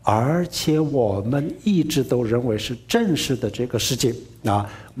而且我们一直都认为是真实的这个世界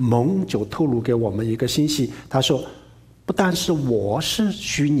梦就透露给我们一个信息，他说不但是我是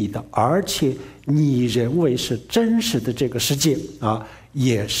虚拟的，而且你认为是真实的这个世界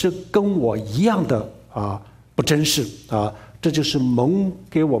也是跟我一样的不真实啊，这就是蒙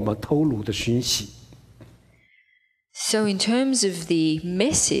给我们透露的讯息。So in terms of the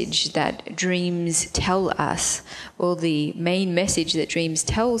message that dreams tell us, well, the main message that dreams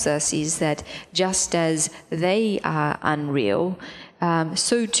tells us is that just as they are unreal,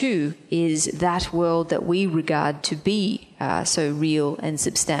 so too is that world that we regard to be so real and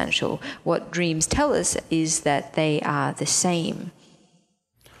substantial. What dreams tell us is that they are the same.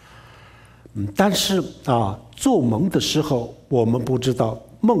 但是做梦的时候，我们不知道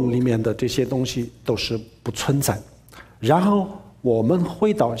梦里面的这些东西都是不存在。然后我们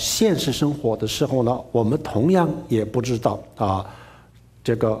回到现实生活的时候呢，我们同样也不知道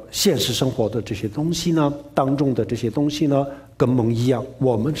这个现实生活的这些东西呢，当中的这些东西呢，跟梦一样，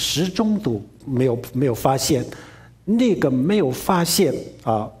我们始终都没有发现。那个没有发现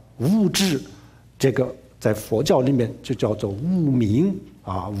物质，这个在佛教里面就叫做无明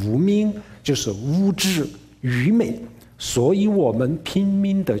无明就是无知愚昧，所以我们拼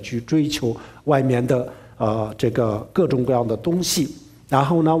命的去追求外面的这个各种各样的东西，然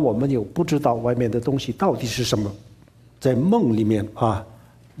后呢，我们又不知道外面的东西到底是什么。在梦里面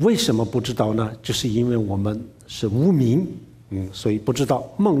为什么不知道呢？就是因为我们是无明，所以不知道。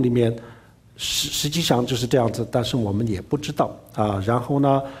梦里面实际上就是这样子，但是我们也不知道然后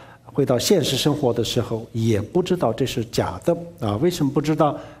呢，回到现实生活的时候，也不知道这是假的为什么不知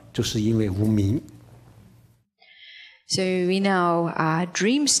道？就是因为无明。So in our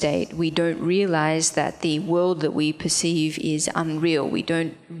dream state, we don't realize that the world that we perceive is unreal. We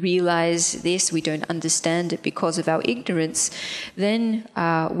don't realize this, we don't understand it because of our ignorance. Then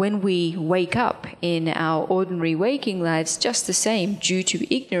when we wake up in our ordinary waking lives, just the same, due to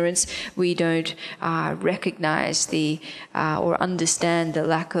ignorance, we don't recognize or understand the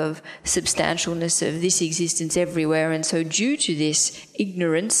lack of substantialness of this existence everywhere. And so due to this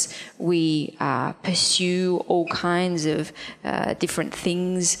ignorance, we pursue all kinds of different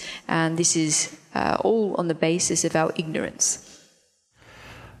things, and this is all on the basis of our ignorance.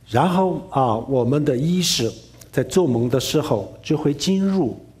 然后我们的意识在做梦的时候，就会进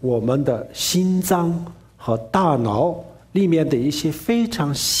入我们的心脏和大脑里面的一些非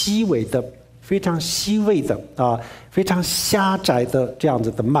常细微的、非常狭窄的这样子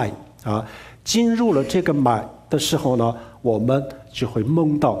的脉进入了这个脉的时候呢，我们就会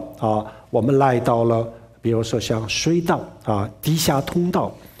梦到我们来到了，比如说像隧道地下通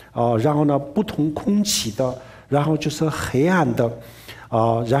道然后呢不通空气的，然后就是黑暗的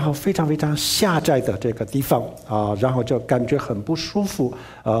然后非常非常狭窄的这个地方然后就感觉很不舒服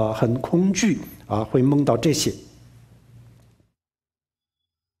很恐惧会梦到这些。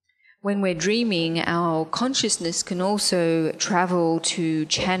When we're dreaming, our consciousness can also travel to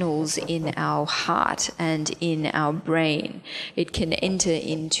channels in our heart and in our brain. It can enter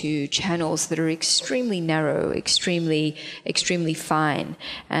into channels that are extremely narrow, extremely fine.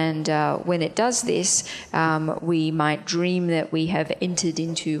 And when it does this, we might dream that we have entered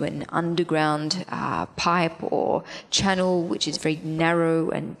into an underground pipe or channel which is very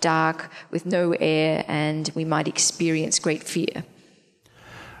narrow and dark with no air, and we might experience great fear.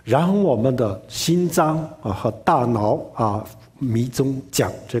 然后我们的心脏和大脑密宗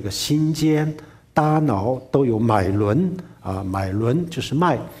讲这个心间、大脑都有脉轮脉轮就是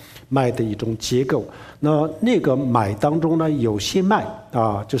脉的一种结构。那个脉当中呢，有些脉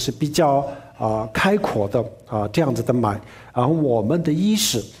就是比较开阔的这样子的脉，然后我们的意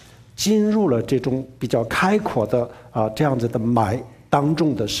识进入了这种比较开阔的这样子的脉当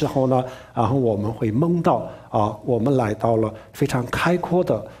中的时候呢，然后我们会梦到我们来到了非常开阔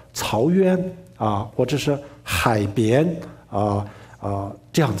的草原或者是海边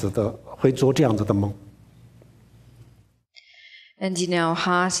这样子的，会做这样子的梦。And in our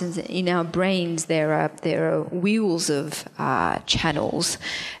hearts and in our brains, there are wheels of channels,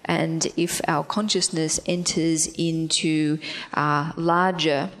 and if our consciousness enters into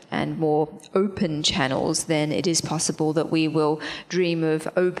larger and more open channels, then it is possible that we will dream of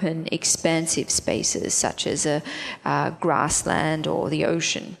open, expansive spaces such as a grassland or the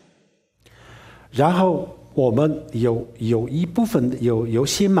ocean. 然后我们有一部分有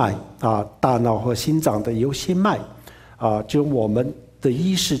些脉大脑和心脏的有些脉。就我们的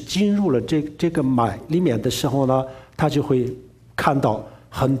意识进入了这个脉里面的时候呢，他就会看到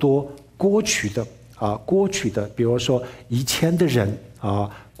很多过去的，比如说以前的人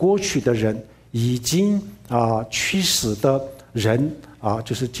过去的人已经去世的人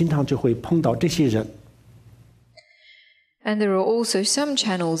就是经常就会碰到这些人。And there are also some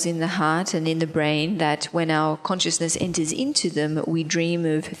channels in the heart and in the brain that when our consciousness enters into them, we dream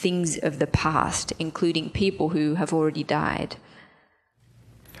of things of the past, including people who have already died.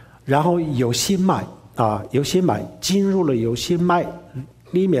 然后有些脉有些脉进入了有些脉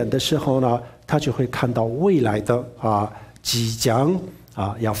里面的时候呢，他就会看到未来的即将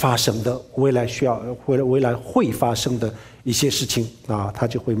要发生的未来会发生的一些事情他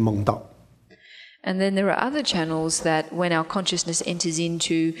就会梦到。And then there are other channels that when our consciousness enters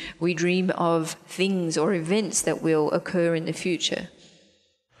into, we dream of things or events that will occur in the future.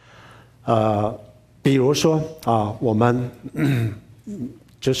 比如说我们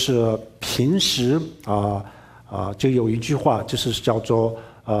就是平时就有一句话，就是叫做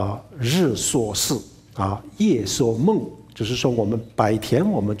日所思夜所梦，就是说我们白天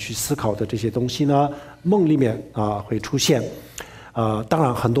我们去思考的这些东西呢，梦里面会出现。当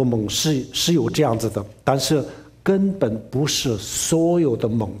然很多梦是有这样子的，但是根本不是所有的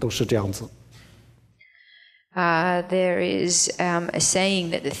梦都是这样子。There is a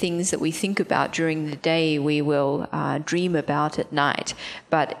saying that the things that we think about during the day we will dream about at night,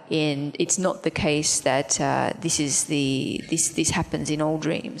 but it's not the case that this happens in all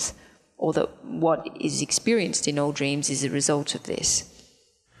dreams, or that what is experienced in all dreams is a result of this.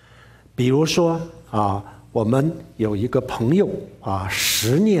 比如说我们有一个朋友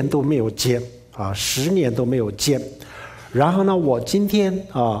10年都没有见10年都没有见，然后呢，我今天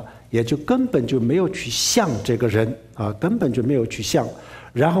也就根本就没有去想这个人根本就没有去想，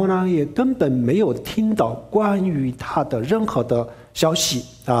然后呢，也根本没有听到关于他的任何的消息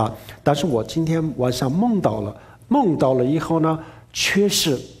但是我今天晚上梦到了以后呢，确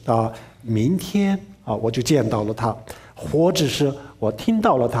实明天我就见到了他，或者是我听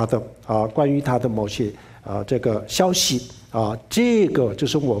到了他的关于他的某些这个消息这个就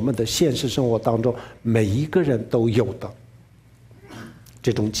是我们的现实生活当中每一个人都有的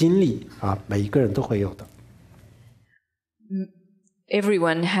这种经历每一个人都会有的。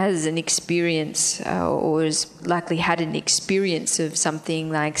Everyone has an experience or has likely had an experience of something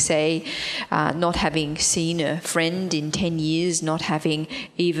like, say, not having seen a friend in 10 years, not having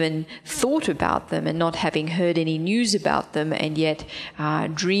even thought about them and not having heard any news about them, and yet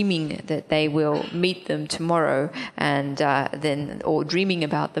dreaming that they will meet them tomorrow or dreaming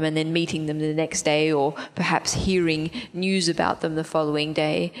about them and then meeting them the next day, or perhaps hearing news about them the following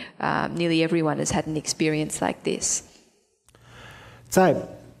day. Nearly everyone has had an experience like this. 在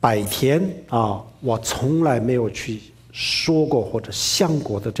白天我从来没有去说过或者想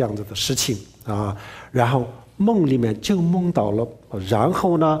过的这样子的事情然后梦里面就梦到了，然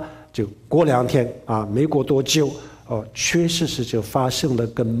后呢就过2天没过多久确实是就发生了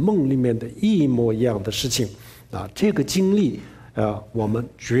跟梦里面的一模一样的事情这个经历我们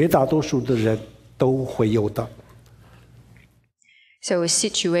绝大多数的人都会有的。So a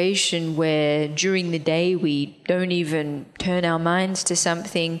situation where during the day we don't even turn our minds to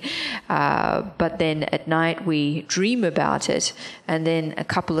something, but then at night we dream about it, and then a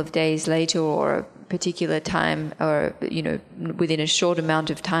couple of days later or a particular time, or within a short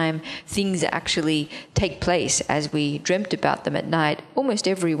amount of time, things actually take place as we dreamt about them at night. Almost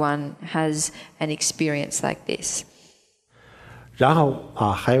everyone has an experience like this. 然后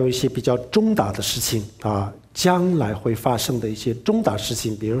还有一些比较重大的事情将来会发生的一些重大事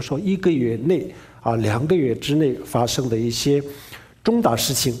情，比如说1个月内2个月之内发生的一些重大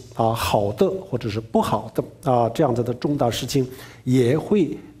事情好的或者是不好的这样子的重大事情也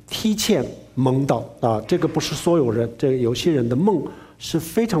会提前梦到这个不是所有人，这个有些人的梦是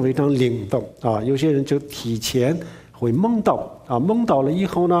非常非常灵的有些人就提前会梦到梦到了以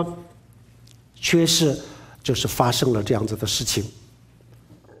后呢，确实就是发生了这样子的事情。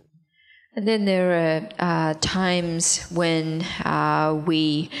And then there are times when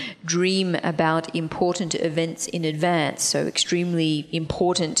we dream about important events in advance, so extremely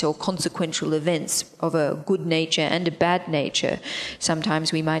important or consequential events of a good nature and a bad nature.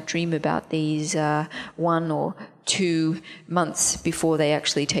 Sometimes we might dream about these 1 or 2 months before they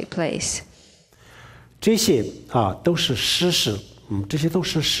actually take place. 这些都是事实，这些都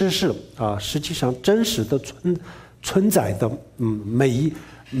是事实实际上真实的存在的，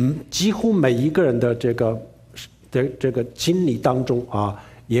几乎每一个人的这个经历当中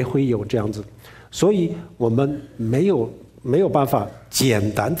也会有这样子，所以我们没有办法简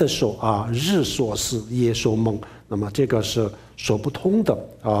单的说日所思夜所梦，那么这个是说不通的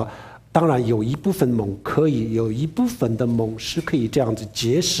当然有一部分梦可以，有一部分的梦是可以这样子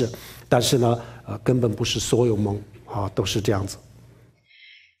解释，但是呢根本不是所有梦都是这样子。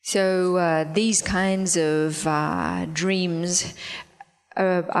So these kinds of dreams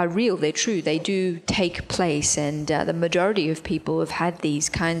are real, they're true, they do take place, and the majority of people have had these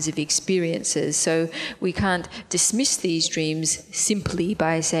kinds of experiences. So we can't dismiss these dreams simply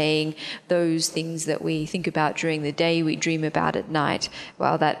by saying those things that we think about during the day we dream about at night.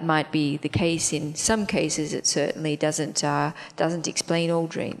 While that might be the case in some cases, it certainly doesn't explain all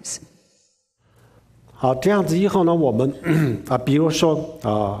dreams. 好，这样子以后呢，我们比如说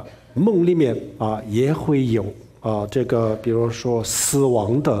梦里面也会有这个，比如说死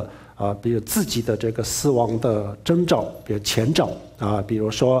亡的比如自己的这个死亡的征兆，比如前兆比如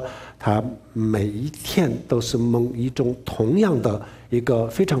说他每一天都是梦一种同样的一个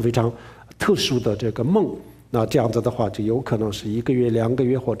非常非常特殊的这个梦，那这样子的话，就有可能是1个月、2个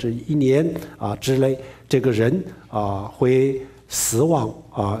月或者1年之类，这个人会死亡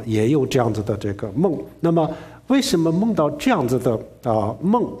也有这样子的这个梦。那么为什么梦到这样子的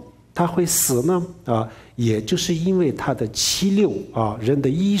梦他会死呢？也就是因为他的气流人的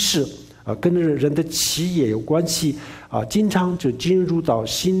意识跟人的气也有关系经常就进入到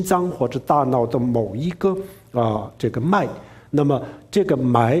心脏或者大脑的某一个这个脉。那么这个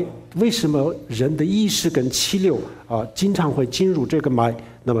脉为什么人的意识跟气流经常会进入这个脉？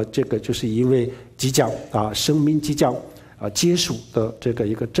那么这个就是因为即将生命即将结束的这个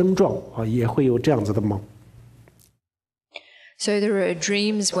一个症状也会有这样子的梦。So there are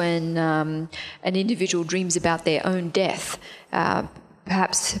dreams when an individual dreams about their own death.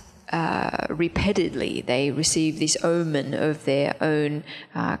 Perhaps repeatedly they receive this omen of their own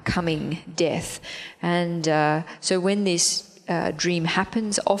coming death. And so when this dream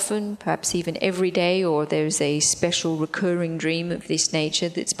happens often, perhaps even every day, or there's a special recurring dream of this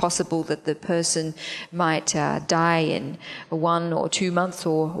nature, it's possible that the person might die in 1 or 2 months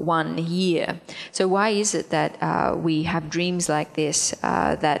or 1 year. So why is it that we have dreams like this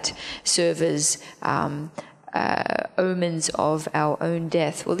that serve as omens of our own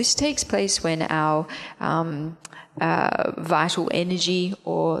death? Well, this takes place when our vital energy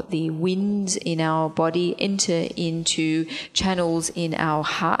or the winds in our body enter into channels in our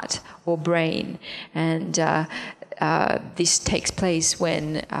heart or brain, and this takes place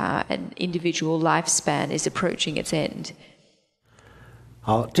when an individual lifespan is approaching its end.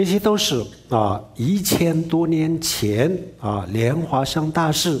 好，这些都是1000多年前莲花生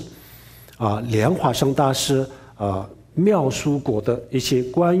大师描述过的一些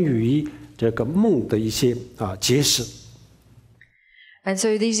关于这个梦的一些解释。And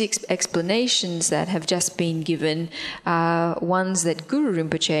so these explanations that have just been given are ones that Guru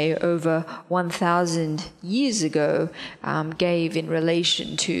Rinpoche over 1,000 years ago gave in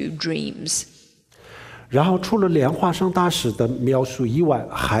relation to dreams. 然后除了莲花生大师的描述以外，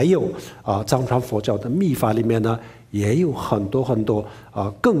还有藏传佛教的密法里面呢，也有很多很多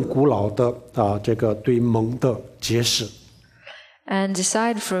更古老的这个对梦的解释。And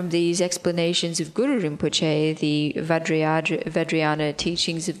aside from these explanations of Guru Rinpoche, the Vajrayana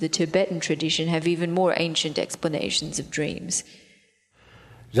teachings of the Tibetan tradition have even more ancient explanations of dreams.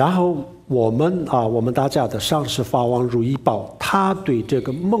 然后我们大家的上师法王如意宝，他对这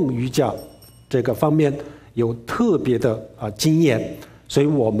个梦瑜伽这个方面有特别的经验，所以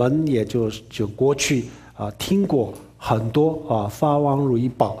我们也就过去听过很多法王如意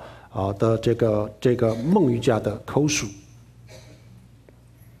宝的这个梦瑜伽的口述。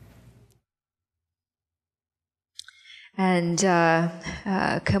And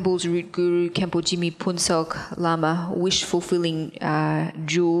Khenpo's root guru, Khenpo Jimmy Punsok Lama, wish-fulfilling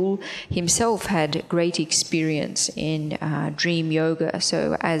jewel, himself had great experience in dream yoga.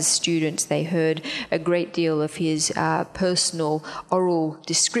 So as students, they heard a great deal of his personal oral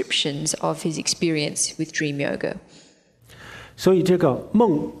descriptions of his experience with dream yoga. 所以这个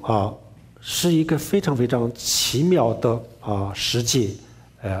梦是一个非常非常奇妙的世界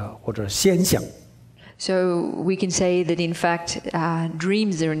或者现象。So we can say that in fact,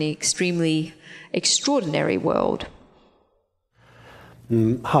 dreams are an extremely extraordinary world.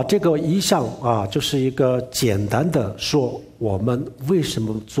 好，这个以上就是一个简单的说我们为什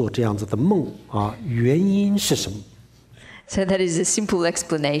么做这样子的梦原因是什么。So that is a simple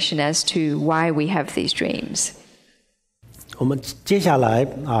explanation as to why we have these dreams. 我们接下来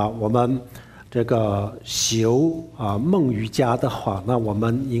我们这个修梦瑜伽的话，那我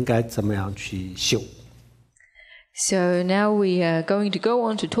们应该怎么样去修？ So now we are going to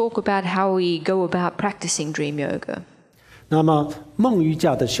go on to talk about how we go about practicing dream yoga. 那么梦瑜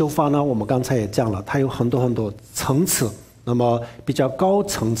伽的修法呢，我们刚才也讲了，它有很多很多层次。那么比较高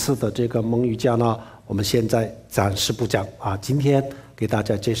层次的这个梦瑜伽呢，我们现在暂时不讲今天给大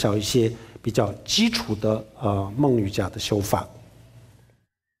家介绍一些比较基础的梦瑜伽的修法。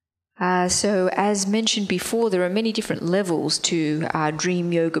So, as mentioned before, there are many different levels to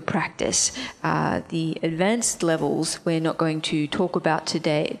dream yoga practice. The advanced levels we're not going to talk about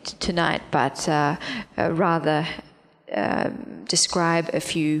tonight, but rather describe a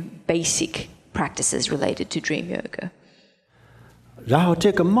few basic practices related to dream yoga. 然后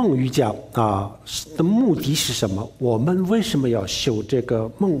这个梦瑜伽的目的是什么？我们为什么要修这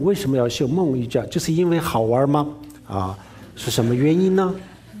个梦？为什么要修梦瑜伽？就是因为好玩吗？是什么原因呢？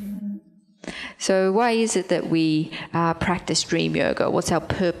 So why is it that we practice dream yoga? What's our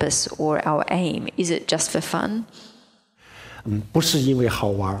purpose or our aim? Is it just for fun? 不是因为好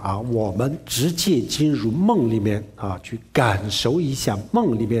玩我们直接进入梦里面去感受一下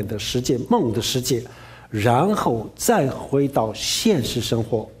梦里面的世界，梦的世界，然后再回到现实生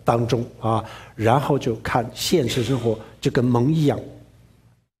活当中然后就看现实生活就跟梦一样。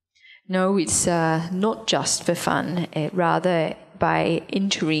No, it's not just for fun. Rather, by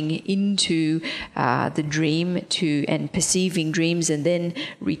entering into the dream and perceiving dreams and then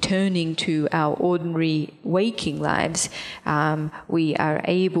returning to our ordinary waking lives, we are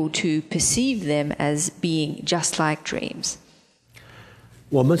able to perceive them as being just like dreams.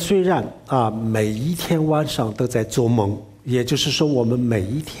 我们虽然每一天晚上都在做梦，也就是说我们每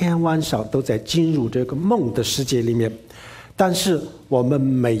一天晚上都在进入这个梦的世界里面，但是我们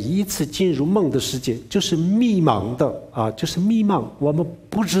每一次进入梦的世界就是迷茫的就是迷茫，我们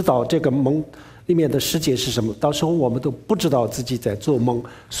不知道这个梦里面的世界是什么，到时候我们都不知道自己在做梦，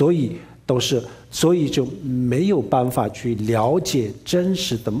所以就没有办法去了解真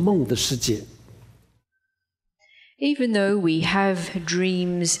实的梦的世界。Even though we have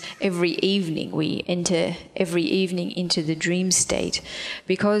dreams every evening, we enter every evening into the dream state.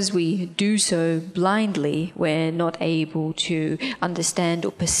 Because we do so blindly, we're not able to understand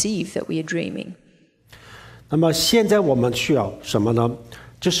or perceive that we are dreaming. 那么现在我们需要什么呢？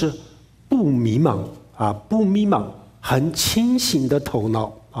就是不迷茫不迷茫，很清醒的头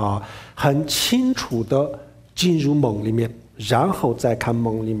脑很清楚的进入梦里面，然后再看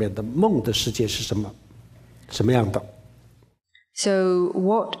梦里面的梦的世界是什么样的。 So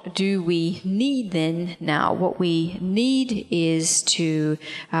what do we need then now? What we need is to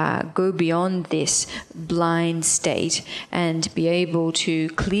go beyond this blind state and be able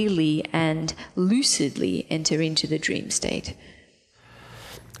to clearly and lucidly enter into the dream state.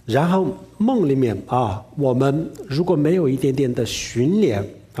 然后梦里面我们如果没有一点点的训练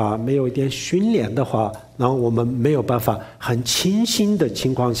没有一点训练的话，然后我们没有办法很清醒的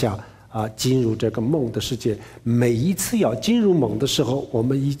情况下进入这个梦的世界。每一次要进入梦的时候，我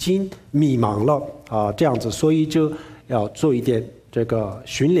们已经迷茫了这样子，所以就要做一点这个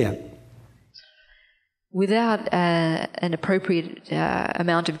训练。Without an appropriate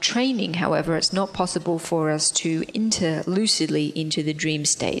amount of training, however, it's not possible for us to enter lucidly into the dream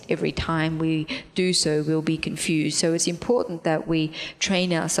state. Every time we do so, we'll be confused. So it's important that we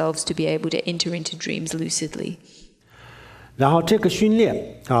train ourselves to be able to enter into dreams lucidly. 然后这个训练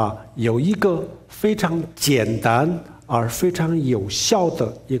有一个非常简单而非常有效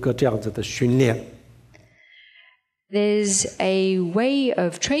的一个这样子的训练。There's a way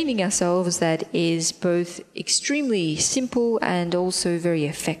of training ourselves that is both extremely simple and also very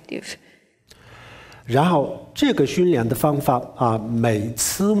effective. 然后这个训练的方法每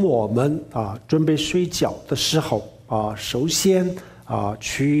次我们准备睡觉的时候首先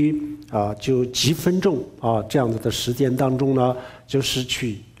去就几分钟这样子的时间当中呢，就是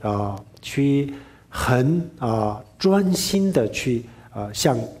去很专心的去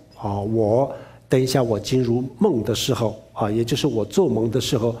像我等一下我进入梦的时候也就是我做梦的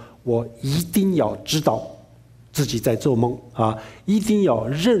时候，我一定要知道自己在做梦一定要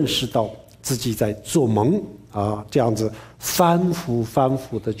认识到自己在做梦这样子反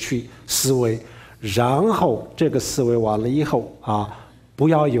复的去思维，然后这个思维完了以后不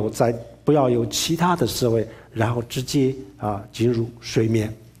要有其他的思维，然后直接进入睡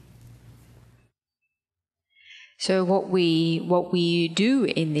眠。So what we do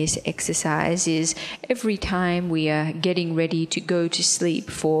in this exercise is every time we are getting ready to go to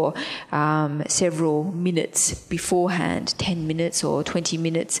sleep for several minutes beforehand, 10 minutes or 20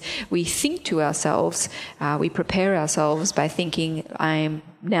 minutes, we think to ourselves, we prepare ourselves by thinking, I'm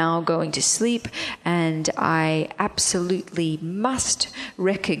now going to sleep and I absolutely must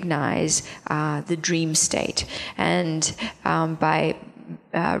recognize the dream state. And by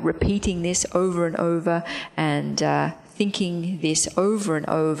repeating this over and over and thinking this over and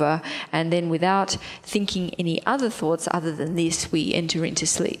over, and then without thinking any other thoughts other than this, we enter into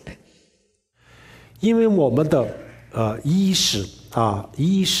sleep. 因为我们的意识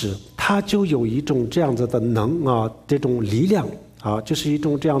它就有一种这样子的这种力量就是一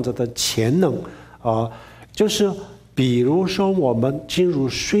种这样子的潜能就是比如说我们进入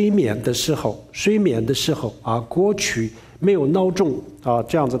睡眠的时候过去没有闹钟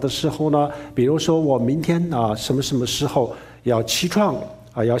这样子的时候呢，比如说我明天什么时候要起床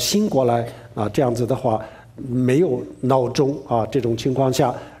要醒过来这样子的话，没有闹钟这种情况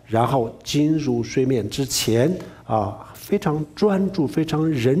下，然后进入睡眠之前非常专注非常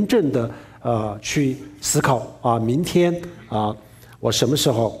认真的去思考明天我什么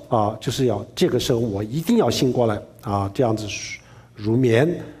时候就是要这个时候我一定要醒过来这样子入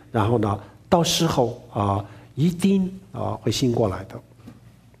眠，然后呢到时候一定会醒过来的。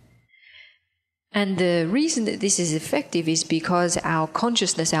And the reason that this is effective is because our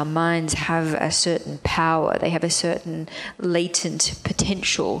consciousness, our minds have a certain power. They have a certain latent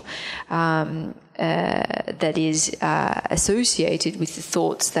potential that is associated with the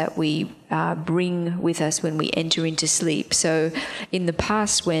thoughts that we bring with us when we enter into sleep. So in the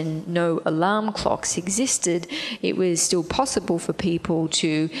past, when no alarm clocks existed, it was still possible for people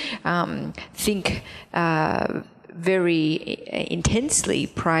to think very intensely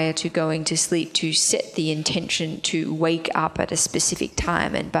prior to going to sleep, to set the intention to wake up at a specific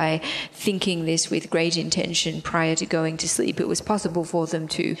time. And by thinking this with great intention prior to going to sleep, it was possible for them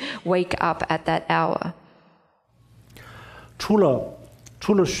to wake up at that hour. 除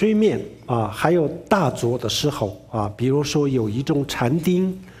了睡眠还有大作的时候比如说有一种禅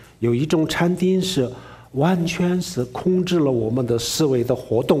定是完全是控制了我们的思维的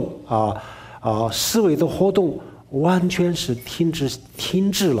活动思维的活动完全是停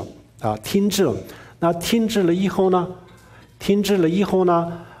滞了。那停滞了以后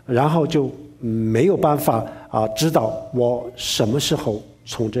呢，然后就没有办法知道我什么时候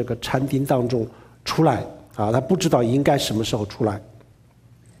从这个禅定当中出来他不知道应该什么时候出来。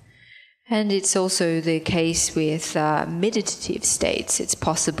And it's also the case with meditative states. It's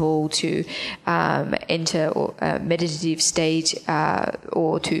possible to enter a meditative state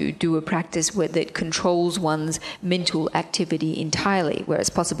or to do a practice that controls one's mental activity entirely, where it's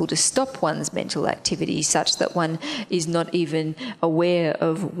possible to stop one's mental activity such that one is not even aware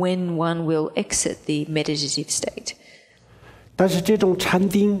of when one will exit the meditative state. 但是这种禅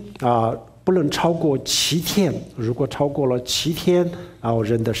定不能超过7天，如果超过了7天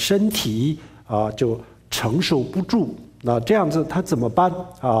人的身体就承受不住。那这样子他怎么办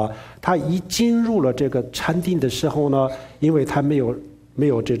他一进入了这个禅定的时候呢，因为他没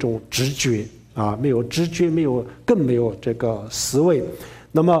有这种知觉没有知觉，更没有这个思维，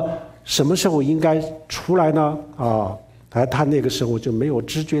那么什么时候应该出来呢他那个时候就没有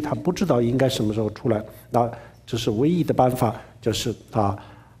知觉，他不知道应该什么时候出来。那就是唯一的办法就是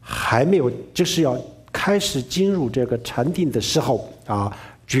还没有，就是要开始进入这个禅定的时候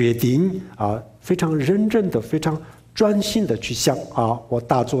决定非常认真的非常专心的去想我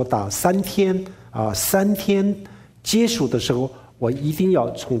打坐打3天3天结束的时候，我一定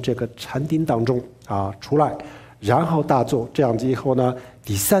要从这个禅定当中出来，然后打坐这样子以后呢，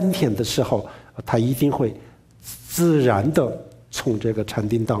第3天的时候他一定会自然的从这个禅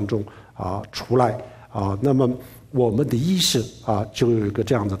定当中出来那么我们的意识就有一个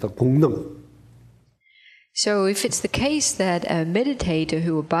这样子的功能。So if it's the case that a meditator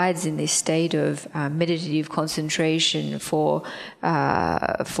who abides in this state of meditative concentration for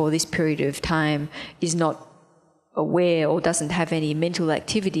this period of time is not aware or doesn't have any mental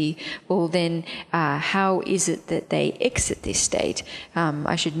activity, well then how is it that they exit this state?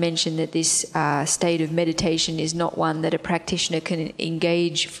 I should mention that this state of meditation is not one that a practitioner can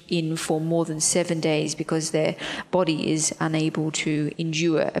engage in for more than 7 days, because their body is unable to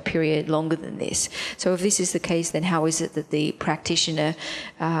endure a period longer than this. So if this is the case, then how is it that the practitioner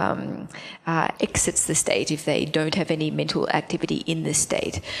exits the state if they don't have any mental activity in the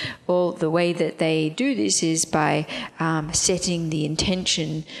state? Well, the way that they do this is by setting the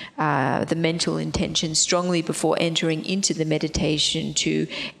intention, the mental intention, strongly before entering into the meditation to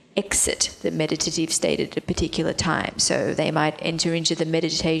exit the meditative state at a particular time. So they might enter into the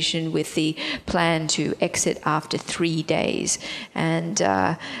meditation with the plan to exit after 3 days. And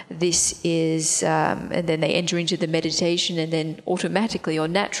this is, and then they enter into the meditation, and then automatically or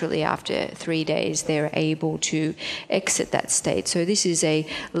naturally after 3 days, they're able to exit that state. So this is a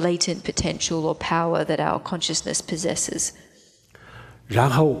latent potential or power that our consciousness possesses. 然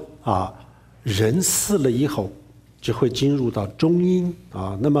后人死了以后就会进入到中阴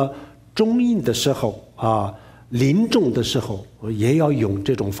那么中阴的时候临终的时候也要用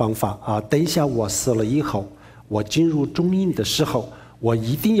这种方法等一下我死了以后，我进入中阴的时候，我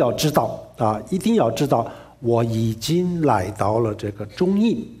一定要知道我已经来到了这个中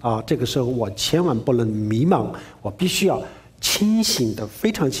阴这个时候我千万不能迷茫，我必须要清醒的、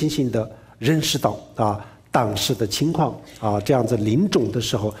非常清醒的认识到当时的情况这样子临终的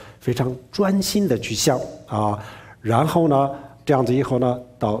时候非常专心的去想然后呢，这样子以后呢，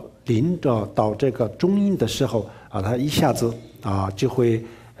到这个中阴的时候他一下子就会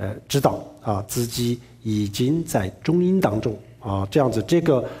知道自己已经在中阴当中这样子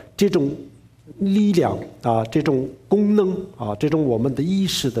这种力量这种功能这种我们的意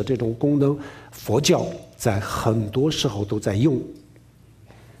识的这种功能，佛教在很多时候都在用。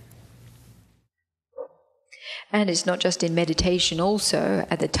And it's not just in meditation, also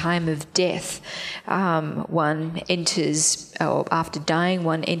at the time of death, one enters, or after dying,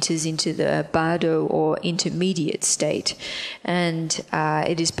 one enters into the bardo or intermediate state. And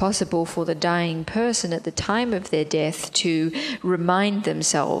it is possible for the dying person at the time of their death to remind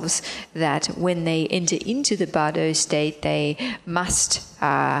themselves that when they enter into the bardo state, they must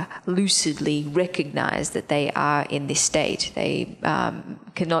lucidly recognize that they are in this state. They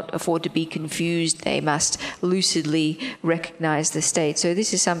cannot afford to be confused. They must lucidly recognize the state. So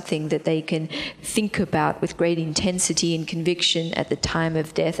this is something that they can think about with great intensity and conviction at the time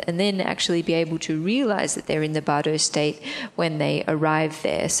of death, and then actually be able to realize that they're in the bardo state when they arrive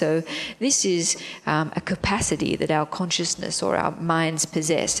there. So this is a capacity that our consciousness or our minds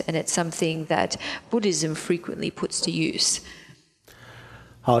possess, and it's something that Buddhism frequently puts to use.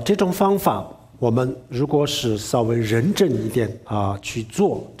 好，这种方法我们如果是稍微认真一点去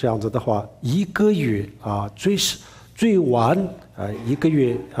做，这样子的话，1个月最晚1个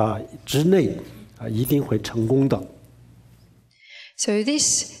月之内一定会成功的。So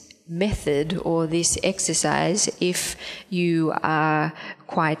this method or this exercise, if you are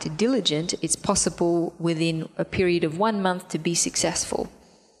quite diligent, it's possible within a period of 1 month to be successful.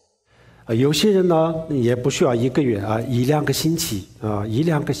 有些人呢也不需要1个月1-2个星期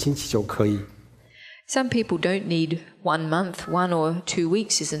1-2个星期就可以。Some people don't need 1 month, 1 or 2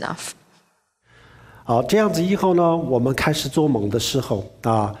 weeks is enough. 好，这样子以后呢，我们开始做梦的时候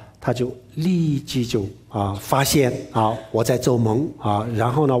他就立即就发现我在做梦然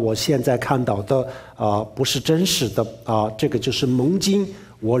后呢，我现在看到的不是真实的这个就是梦境，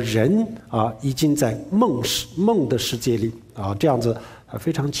我人已经在梦的世界里这样子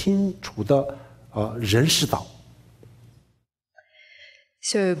非常清楚的认识到。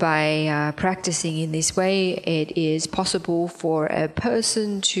So by practicing in this way, it is possible for a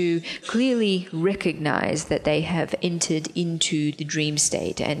person to clearly recognize that they have entered into the dream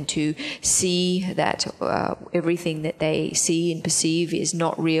state and to see that everything that they see and perceive is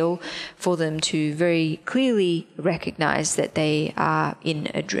not real, for them to very clearly recognize that they are in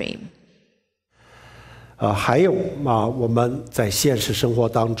a dream. 还有我们在现实生活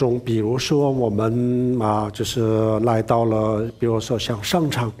当中，比如说我们就是来到了，比如说像商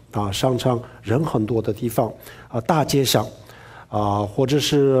场商场人很多的地方大街上或者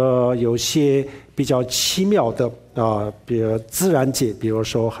是有些比较奇妙的比如自然界，比如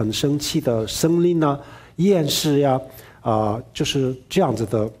说很神奇的森林岩石呀就是这样子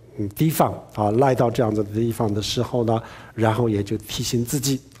的地方来到这样子的地方的时候呢，然后也就提醒自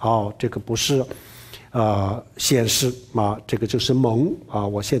己这个不是现实这个就是梦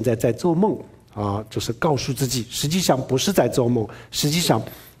我现在在做梦就是告诉自己实际上不是在做梦，实际上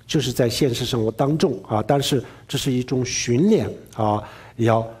就是在现实生活当中但是这是一种训练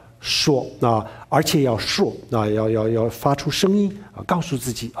要说而且要说要发出声音告诉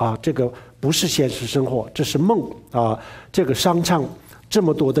自己这个不是现实生活，这是梦这个商场这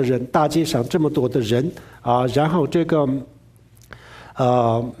么多的人，大街上这么多的人然后这个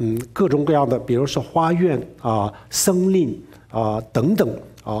各种各样的，比如说花园森林等等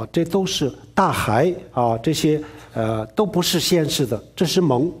这都是大海这些都不是现实的，这是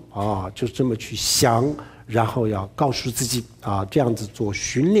梦就这么去想，然后要告诉自己这样子做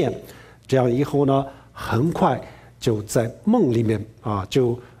训练，这样以后呢，很快就在梦里面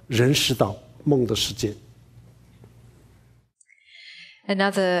就认识到梦的世界。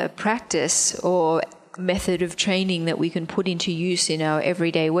Another practice or method of training that we can put into use in our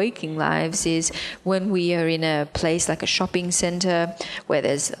everyday waking lives is when we are in a place like a shopping center where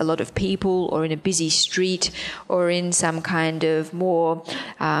there's a lot of people, or in a busy street, or in some kind of more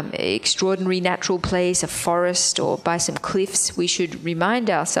extraordinary natural place, a forest, or by some cliffs. We should remind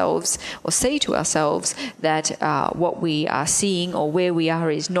ourselves or say to ourselves that what we are seeing or where we are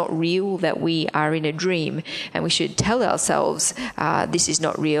is not real, that we are in a dream, and we should tell ourselves this is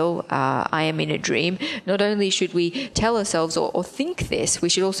not real, I am in a dream. not only should we tell ourselves or think this, we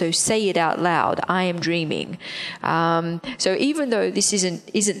should also say it out loud, I am dreaming. So even though this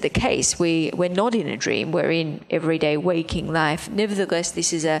isn't the case, we're not in a dream, we're in everyday waking life, nevertheless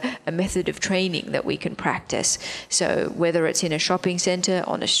this is a method of training that we can practice. So whether it's in a shopping center,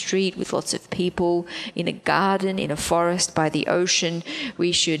 on a street with lots of people, in a garden, in a forest, by the ocean,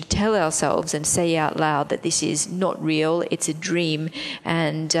 we should tell ourselves and say out loud that this is not real, it's a dream.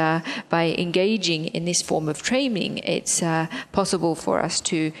 And by engaging in this form of training, it's possible for us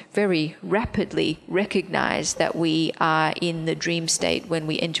to very rapidly recognize that we are in the dream state when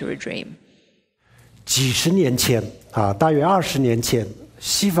we enter a dream. 几十年前大约20年前，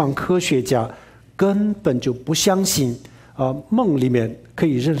西方科学家根本就不相信梦里面可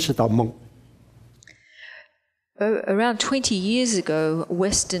以认识到梦。Around 20 years ago,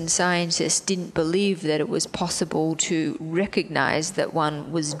 Western scientists didn't believe that it was possible to recognize that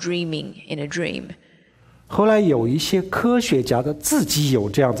one was dreaming in a dream. 后来有一些科学家的自己有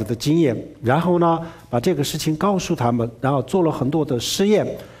这样子的经验，然后呢，把这个事情告诉他们，然后做了很多的实验。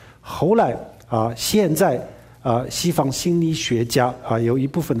后来现在西方心理学家有一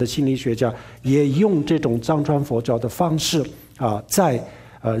部分的心理学家也用这种藏传佛教的方式在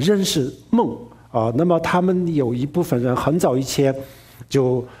认识梦。那么他们有一部分人很早以前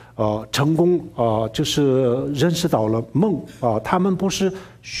就成功就是认识到了梦他们不是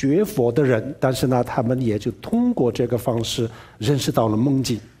学佛的人，但是呢，他们也就通过这个方式认识到了梦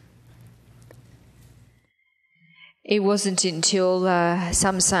境。It wasn't until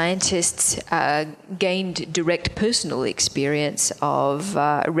some scientists gained direct personal experience of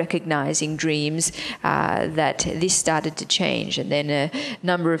recognizing dreams that this started to change. And then a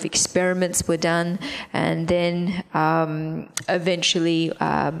number of experiments were done, and then eventually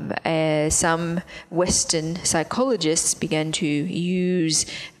some Western psychologists began to use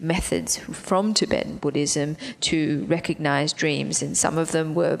methods from Tibetan Buddhism to recognize dreams. And some of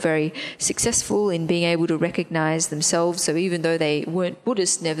them were very successful in being able to recognize themselves. So even though they weren't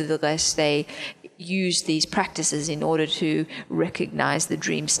Buddhist, nevertheless they used these practices in order to recognize the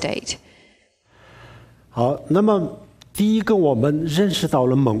dream state. 好，那么第一个我们认识到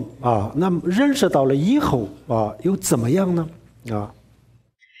了梦那么认识到了以后又怎么样呢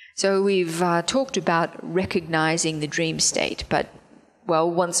So we've talked about recognizing the dream state, but well,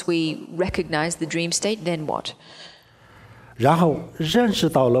 once we recognize the dream state, then what? 然后认识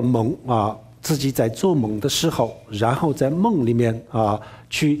到了梦自己在做梦的时候，然后在梦里面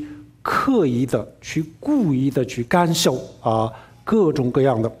去刻意的、去故意的去感受各种各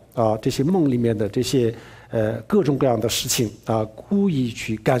样的这些梦里面的这些各种各样的事情故意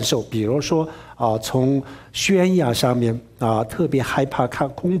去感受。比如说从悬崖上面特别害怕看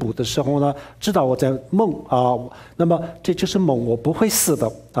恐怖的时候呢，知道我在梦那么这就是梦，我不会死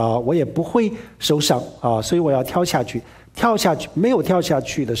的我也不会受伤所以我要跳下去。跳下去没有跳下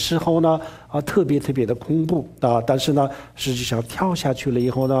去的时候呢特别特别的恐怖但是呢实际上跳下去了以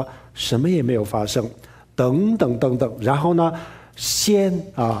后呢什么也没有发生等等等等。然后呢先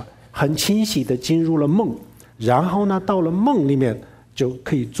很清晰的进入了梦，然后呢到了梦里面就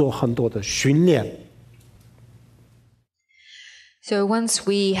可以做很多的训练。So once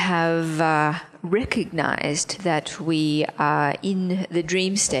we have recognized that we are in the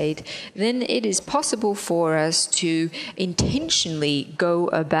dream state, then it is possible for us to intentionally go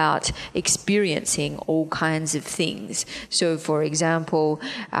about experiencing all kinds of things. So for example,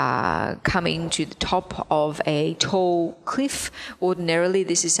 coming to the top of a tall cliff, ordinarily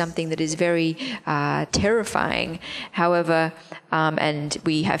this is something that is very terrifying. However, and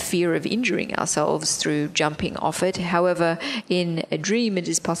we have fear of injuring ourselves through jumping off it. However, in a dream it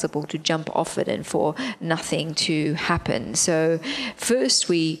is possible to jump off it and for nothing to happen. So first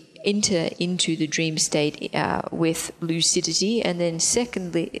we enter into the dream state with lucidity, and then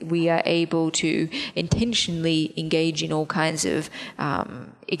secondly we are able to intentionally engage in all kinds of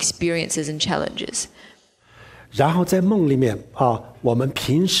experiences and challenges. 然后在梦里面我们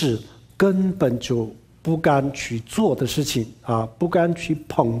平时根本就不敢去做的事情不敢去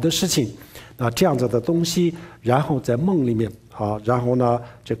碰的事情这样子的东西，然后在梦里面然后呢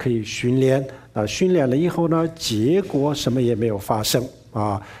就可以训练训练了以后呢结果什么也没有发生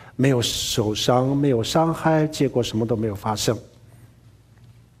没有受伤没有伤害，结果什么都没有发生。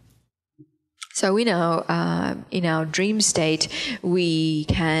So in our dream state we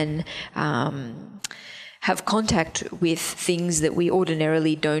can have contact with things that we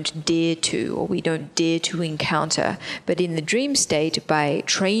ordinarily don't dare to, or we don't dare to encounter. But in the dream state, by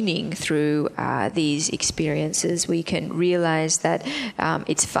training through these experiences, we can realize that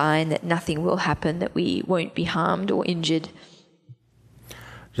it's fine, that nothing will happen, that we won't be harmed or injured.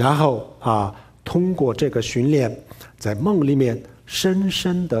 然后通过这个训练，在梦里面深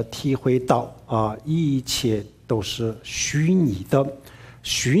深地体会到一切都是虚拟的，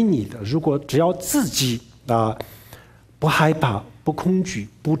虚拟的。如果只要自己不害怕、不恐惧、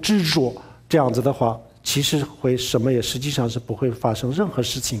不执着，这样子的话，其实实际上是不会发生任何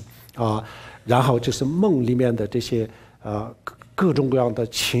事情然后就是梦里面的这些各种各样的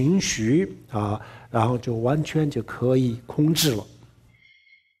情绪然后就完全就可以控制了。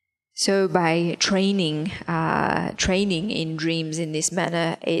So by training in dreams in this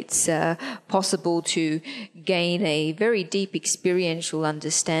manner, it's possible to gain a very deep experiential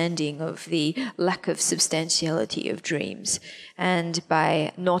understanding of the lack of substantiality of dreams. And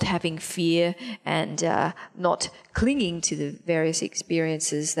by not having fear and not clinging to the various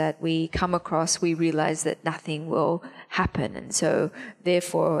experiences that we come across, we realize that nothing will happen. And so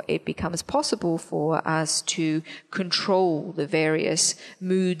therefore it becomes possible for us to control the various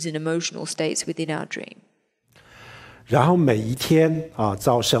moods and emotional states within our dream. 然后每一天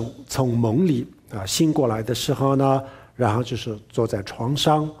早上从梦里醒过来的时候呢，然后就是坐在床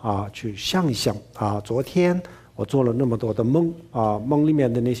上去想一想昨天我做了那么多的梦梦里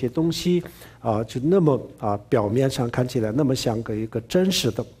面的那些东西就那么表面上看起来那么像一个真实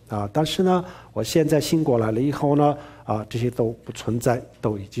的但是呢，我现在醒过来了以后呢这些都不存在，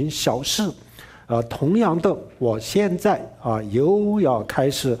都已经消失。同样的，我现在又要开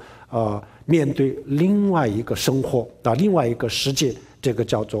始面对另外一个生活另外一个世界，这个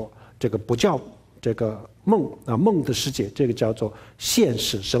叫做不叫这个梦的世界，这个叫做现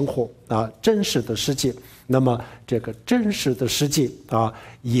实生活真实的世界。那么这个真实的世界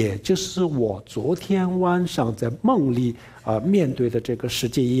也就是我昨天晚上在梦里面对的这个世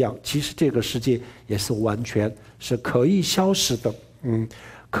界一样，其实这个世界也是完全是可以消失的，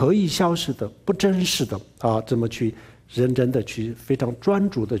可以消失的，不真实的这么去认真的去非常专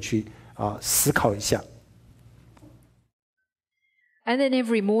注的去思考一下。And then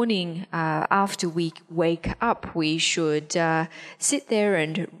every morning after we wake up, we should sit there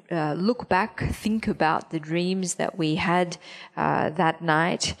and look back, think about the dreams that we had that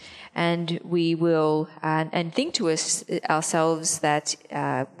night, and we will and think to ourselves that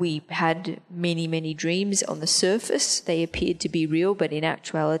we had many, many dreams. On the surface, they appeared to be real, but in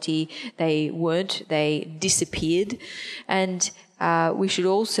actuality, they weren't. They disappeared. And we should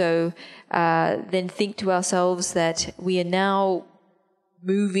also then think to ourselves that we are now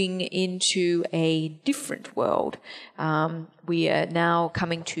moving into a different world. We are now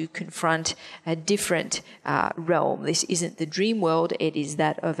coming to confront a different realm. This isn't the dream world, it is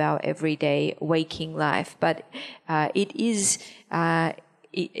that of our everyday waking life. But it is the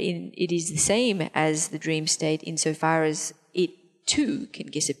same as the dream state insofar as it too can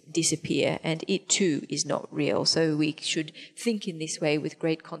disappear and it too is not real. So we should think in this way with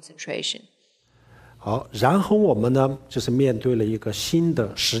great concentration. 好，然后我们呢，就是面对了一个新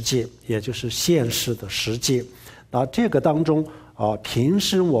的世界，也就是现实的世界。这个当中平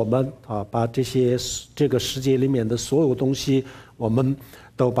时我们把这个世界里面的所有东西，我们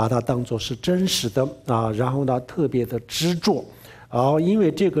都把它当作是真实的然后呢，特别的执着因为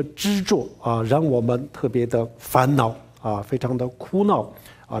这个执着让我们特别的烦恼非常的苦恼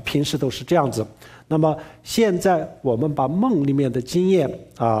平时都是这样子。那么现在我们把梦里面的经验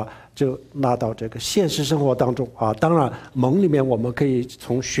就拿到这个现实生活当中当然梦里面我们可以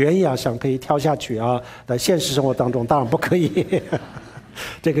从悬崖上可以跳下去在现实生活当中当然不可以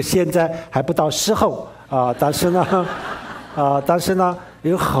这个现在还不到时候但是呢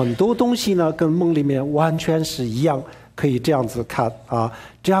有很多东西呢跟梦里面完全是一样，可以这样子看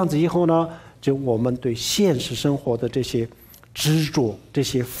这样子以后呢，就我们对现实生活的这些执着这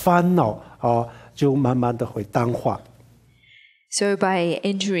些烦恼就慢慢的会淡化。So by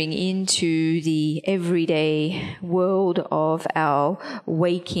entering into the everyday world of our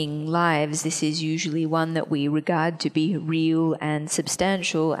waking lives, this is usually one that we regard to be real and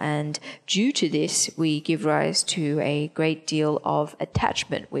substantial, and due to this we give rise to a great deal of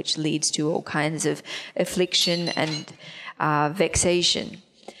attachment, which leads to all kinds of affliction and vexation.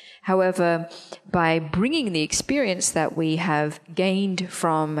 However, by bringing the experience that we have gained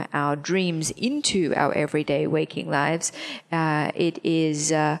from our dreams into our everyday waking lives, it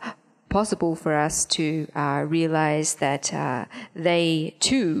is possible for us to realize that they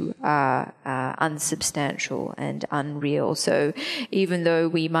too are unsubstantial and unreal. So even though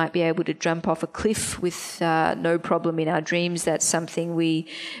we might be able to jump off a cliff with no problem in our dreams, that's something we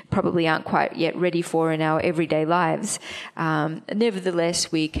probably aren't quite yet ready for in our everyday lives.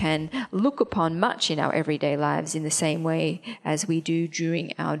 Nevertheless, we can look upon much in our everyday lives in the same way as we do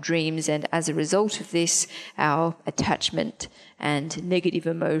during our dreams, and as a result of this, our attachment and negative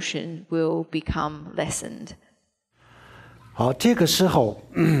emotion will become lessened. 好，这个时候，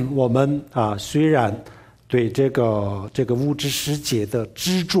我们虽然对这个物质世界的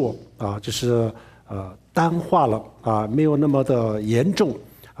执着就是淡化了没有那么的严重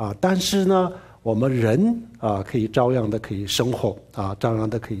但是呢，我们人可以照样的可以生活照样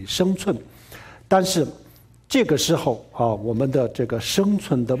的可以生存，但是这个时候我们的这个生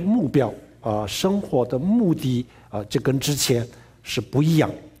存的目标生活的目的这跟之前是不一样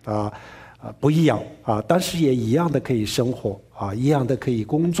不一样但是也一样的可以生活一样的可以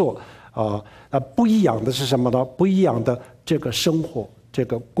工作不一样的是什么呢？不一样的这个生活这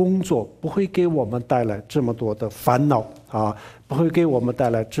个工作不会给我们带来这么多的烦恼不会给我们带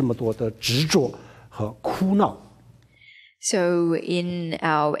来这么多的执着和苦恼。So in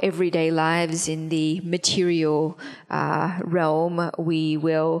our everyday lives, in the material realm, we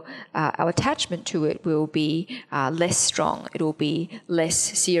will our attachment to it will be less strong. It will be less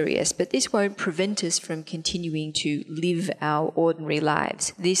serious. But this won't prevent us from continuing to live our ordinary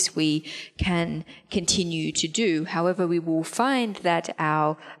lives. This we can continue to do. However, we will find that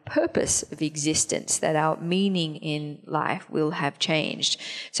our purpose of existence, that our meaning in life will have changed.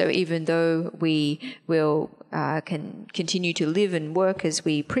 So even though we will can continue to live and work as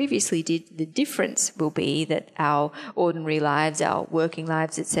we previously did, the difference will be that our ordinary lives, our working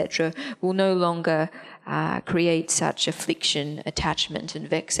lives, etc., will no longer create such affliction, attachment, and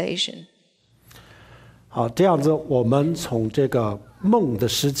vexation. 好，这样子我们从这个梦的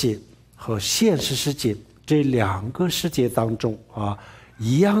世界和现实世界这两个世界当中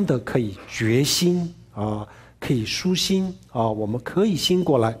一样的可以觉醒可以舒心我们可以醒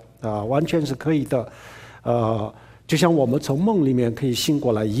过来完全是可以的。就像我们从梦里面可以醒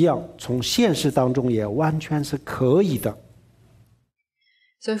过来一样，从现实当中也完全是可以的。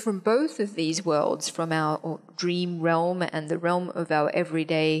So from both of these worlds, from our dream realm and the realm of our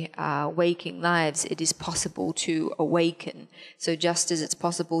everyday waking lives, it is possible to awaken. So just as it's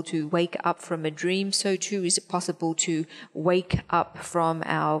possible to wake up from a dream, so too is it possible to wake up from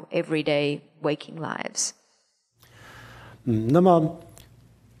our everyday waking lives. 那么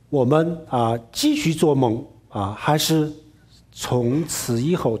我们继续做梦还是从此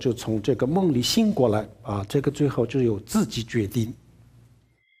以后就从这个梦里醒过来这个最后就由自己决定。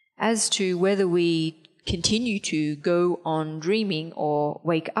As to whether we continue to go on dreaming or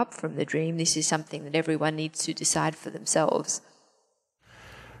wake up from the dream, this is something that everyone needs to decide for themselves.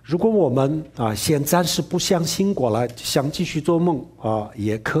 如果我们现在是不想醒过来，想继续做梦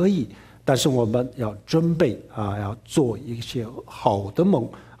也可以，但是我们要准备要做一些好的梦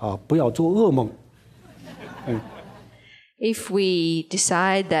不要做噩梦。If we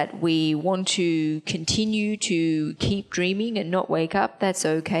decide that we want to continue to keep dreaming and not wake up, that's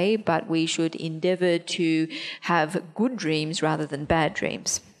okay, but we should endeavor to have good dreams rather than bad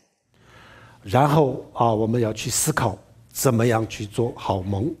dreams. 然后我们要去思考怎么样去做好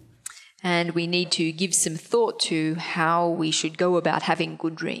梦。And we need to give some thought to how we should go about having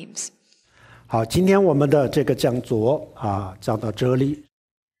good dreams. 好，今天我们的这个讲座讲到这里。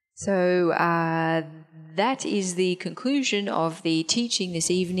So that is the conclusion of the teaching this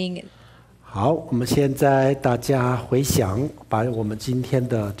evening. 好，我们现在大家回想，把我们今天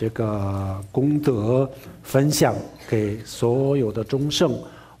的这个功德分享给所有的众生。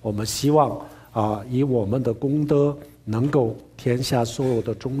我们希望以我们的功德能够天下所有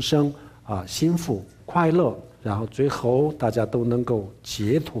的众生幸福快乐，然后最后大家都能够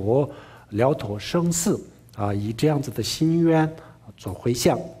解脱了脱生死以这样子的心愿做回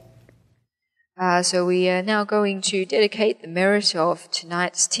向。So we are now going to dedicate the merit of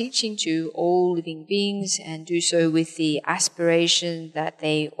tonight's teaching to all living beings and do so with the aspiration that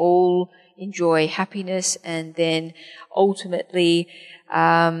they all enjoy happiness and then ultimately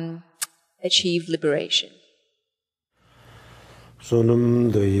achieve liberation.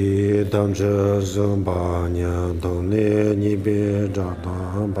 Sunum dui dam zhe zeng ba nian dong ne ni bi zhang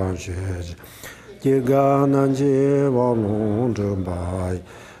dang ban xue zhe ji ga nan ji wang long zheng ba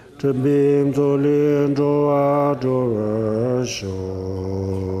zhe bing zhou lin zhou zhou er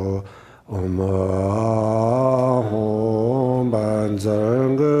xiu om hong ban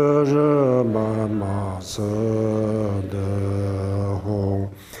zeng ge zhe ban ma se de hong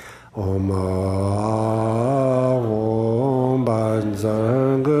om hong ban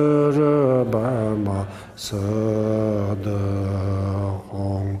zeng ge zhe ban ma se de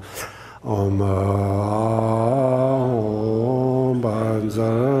hong om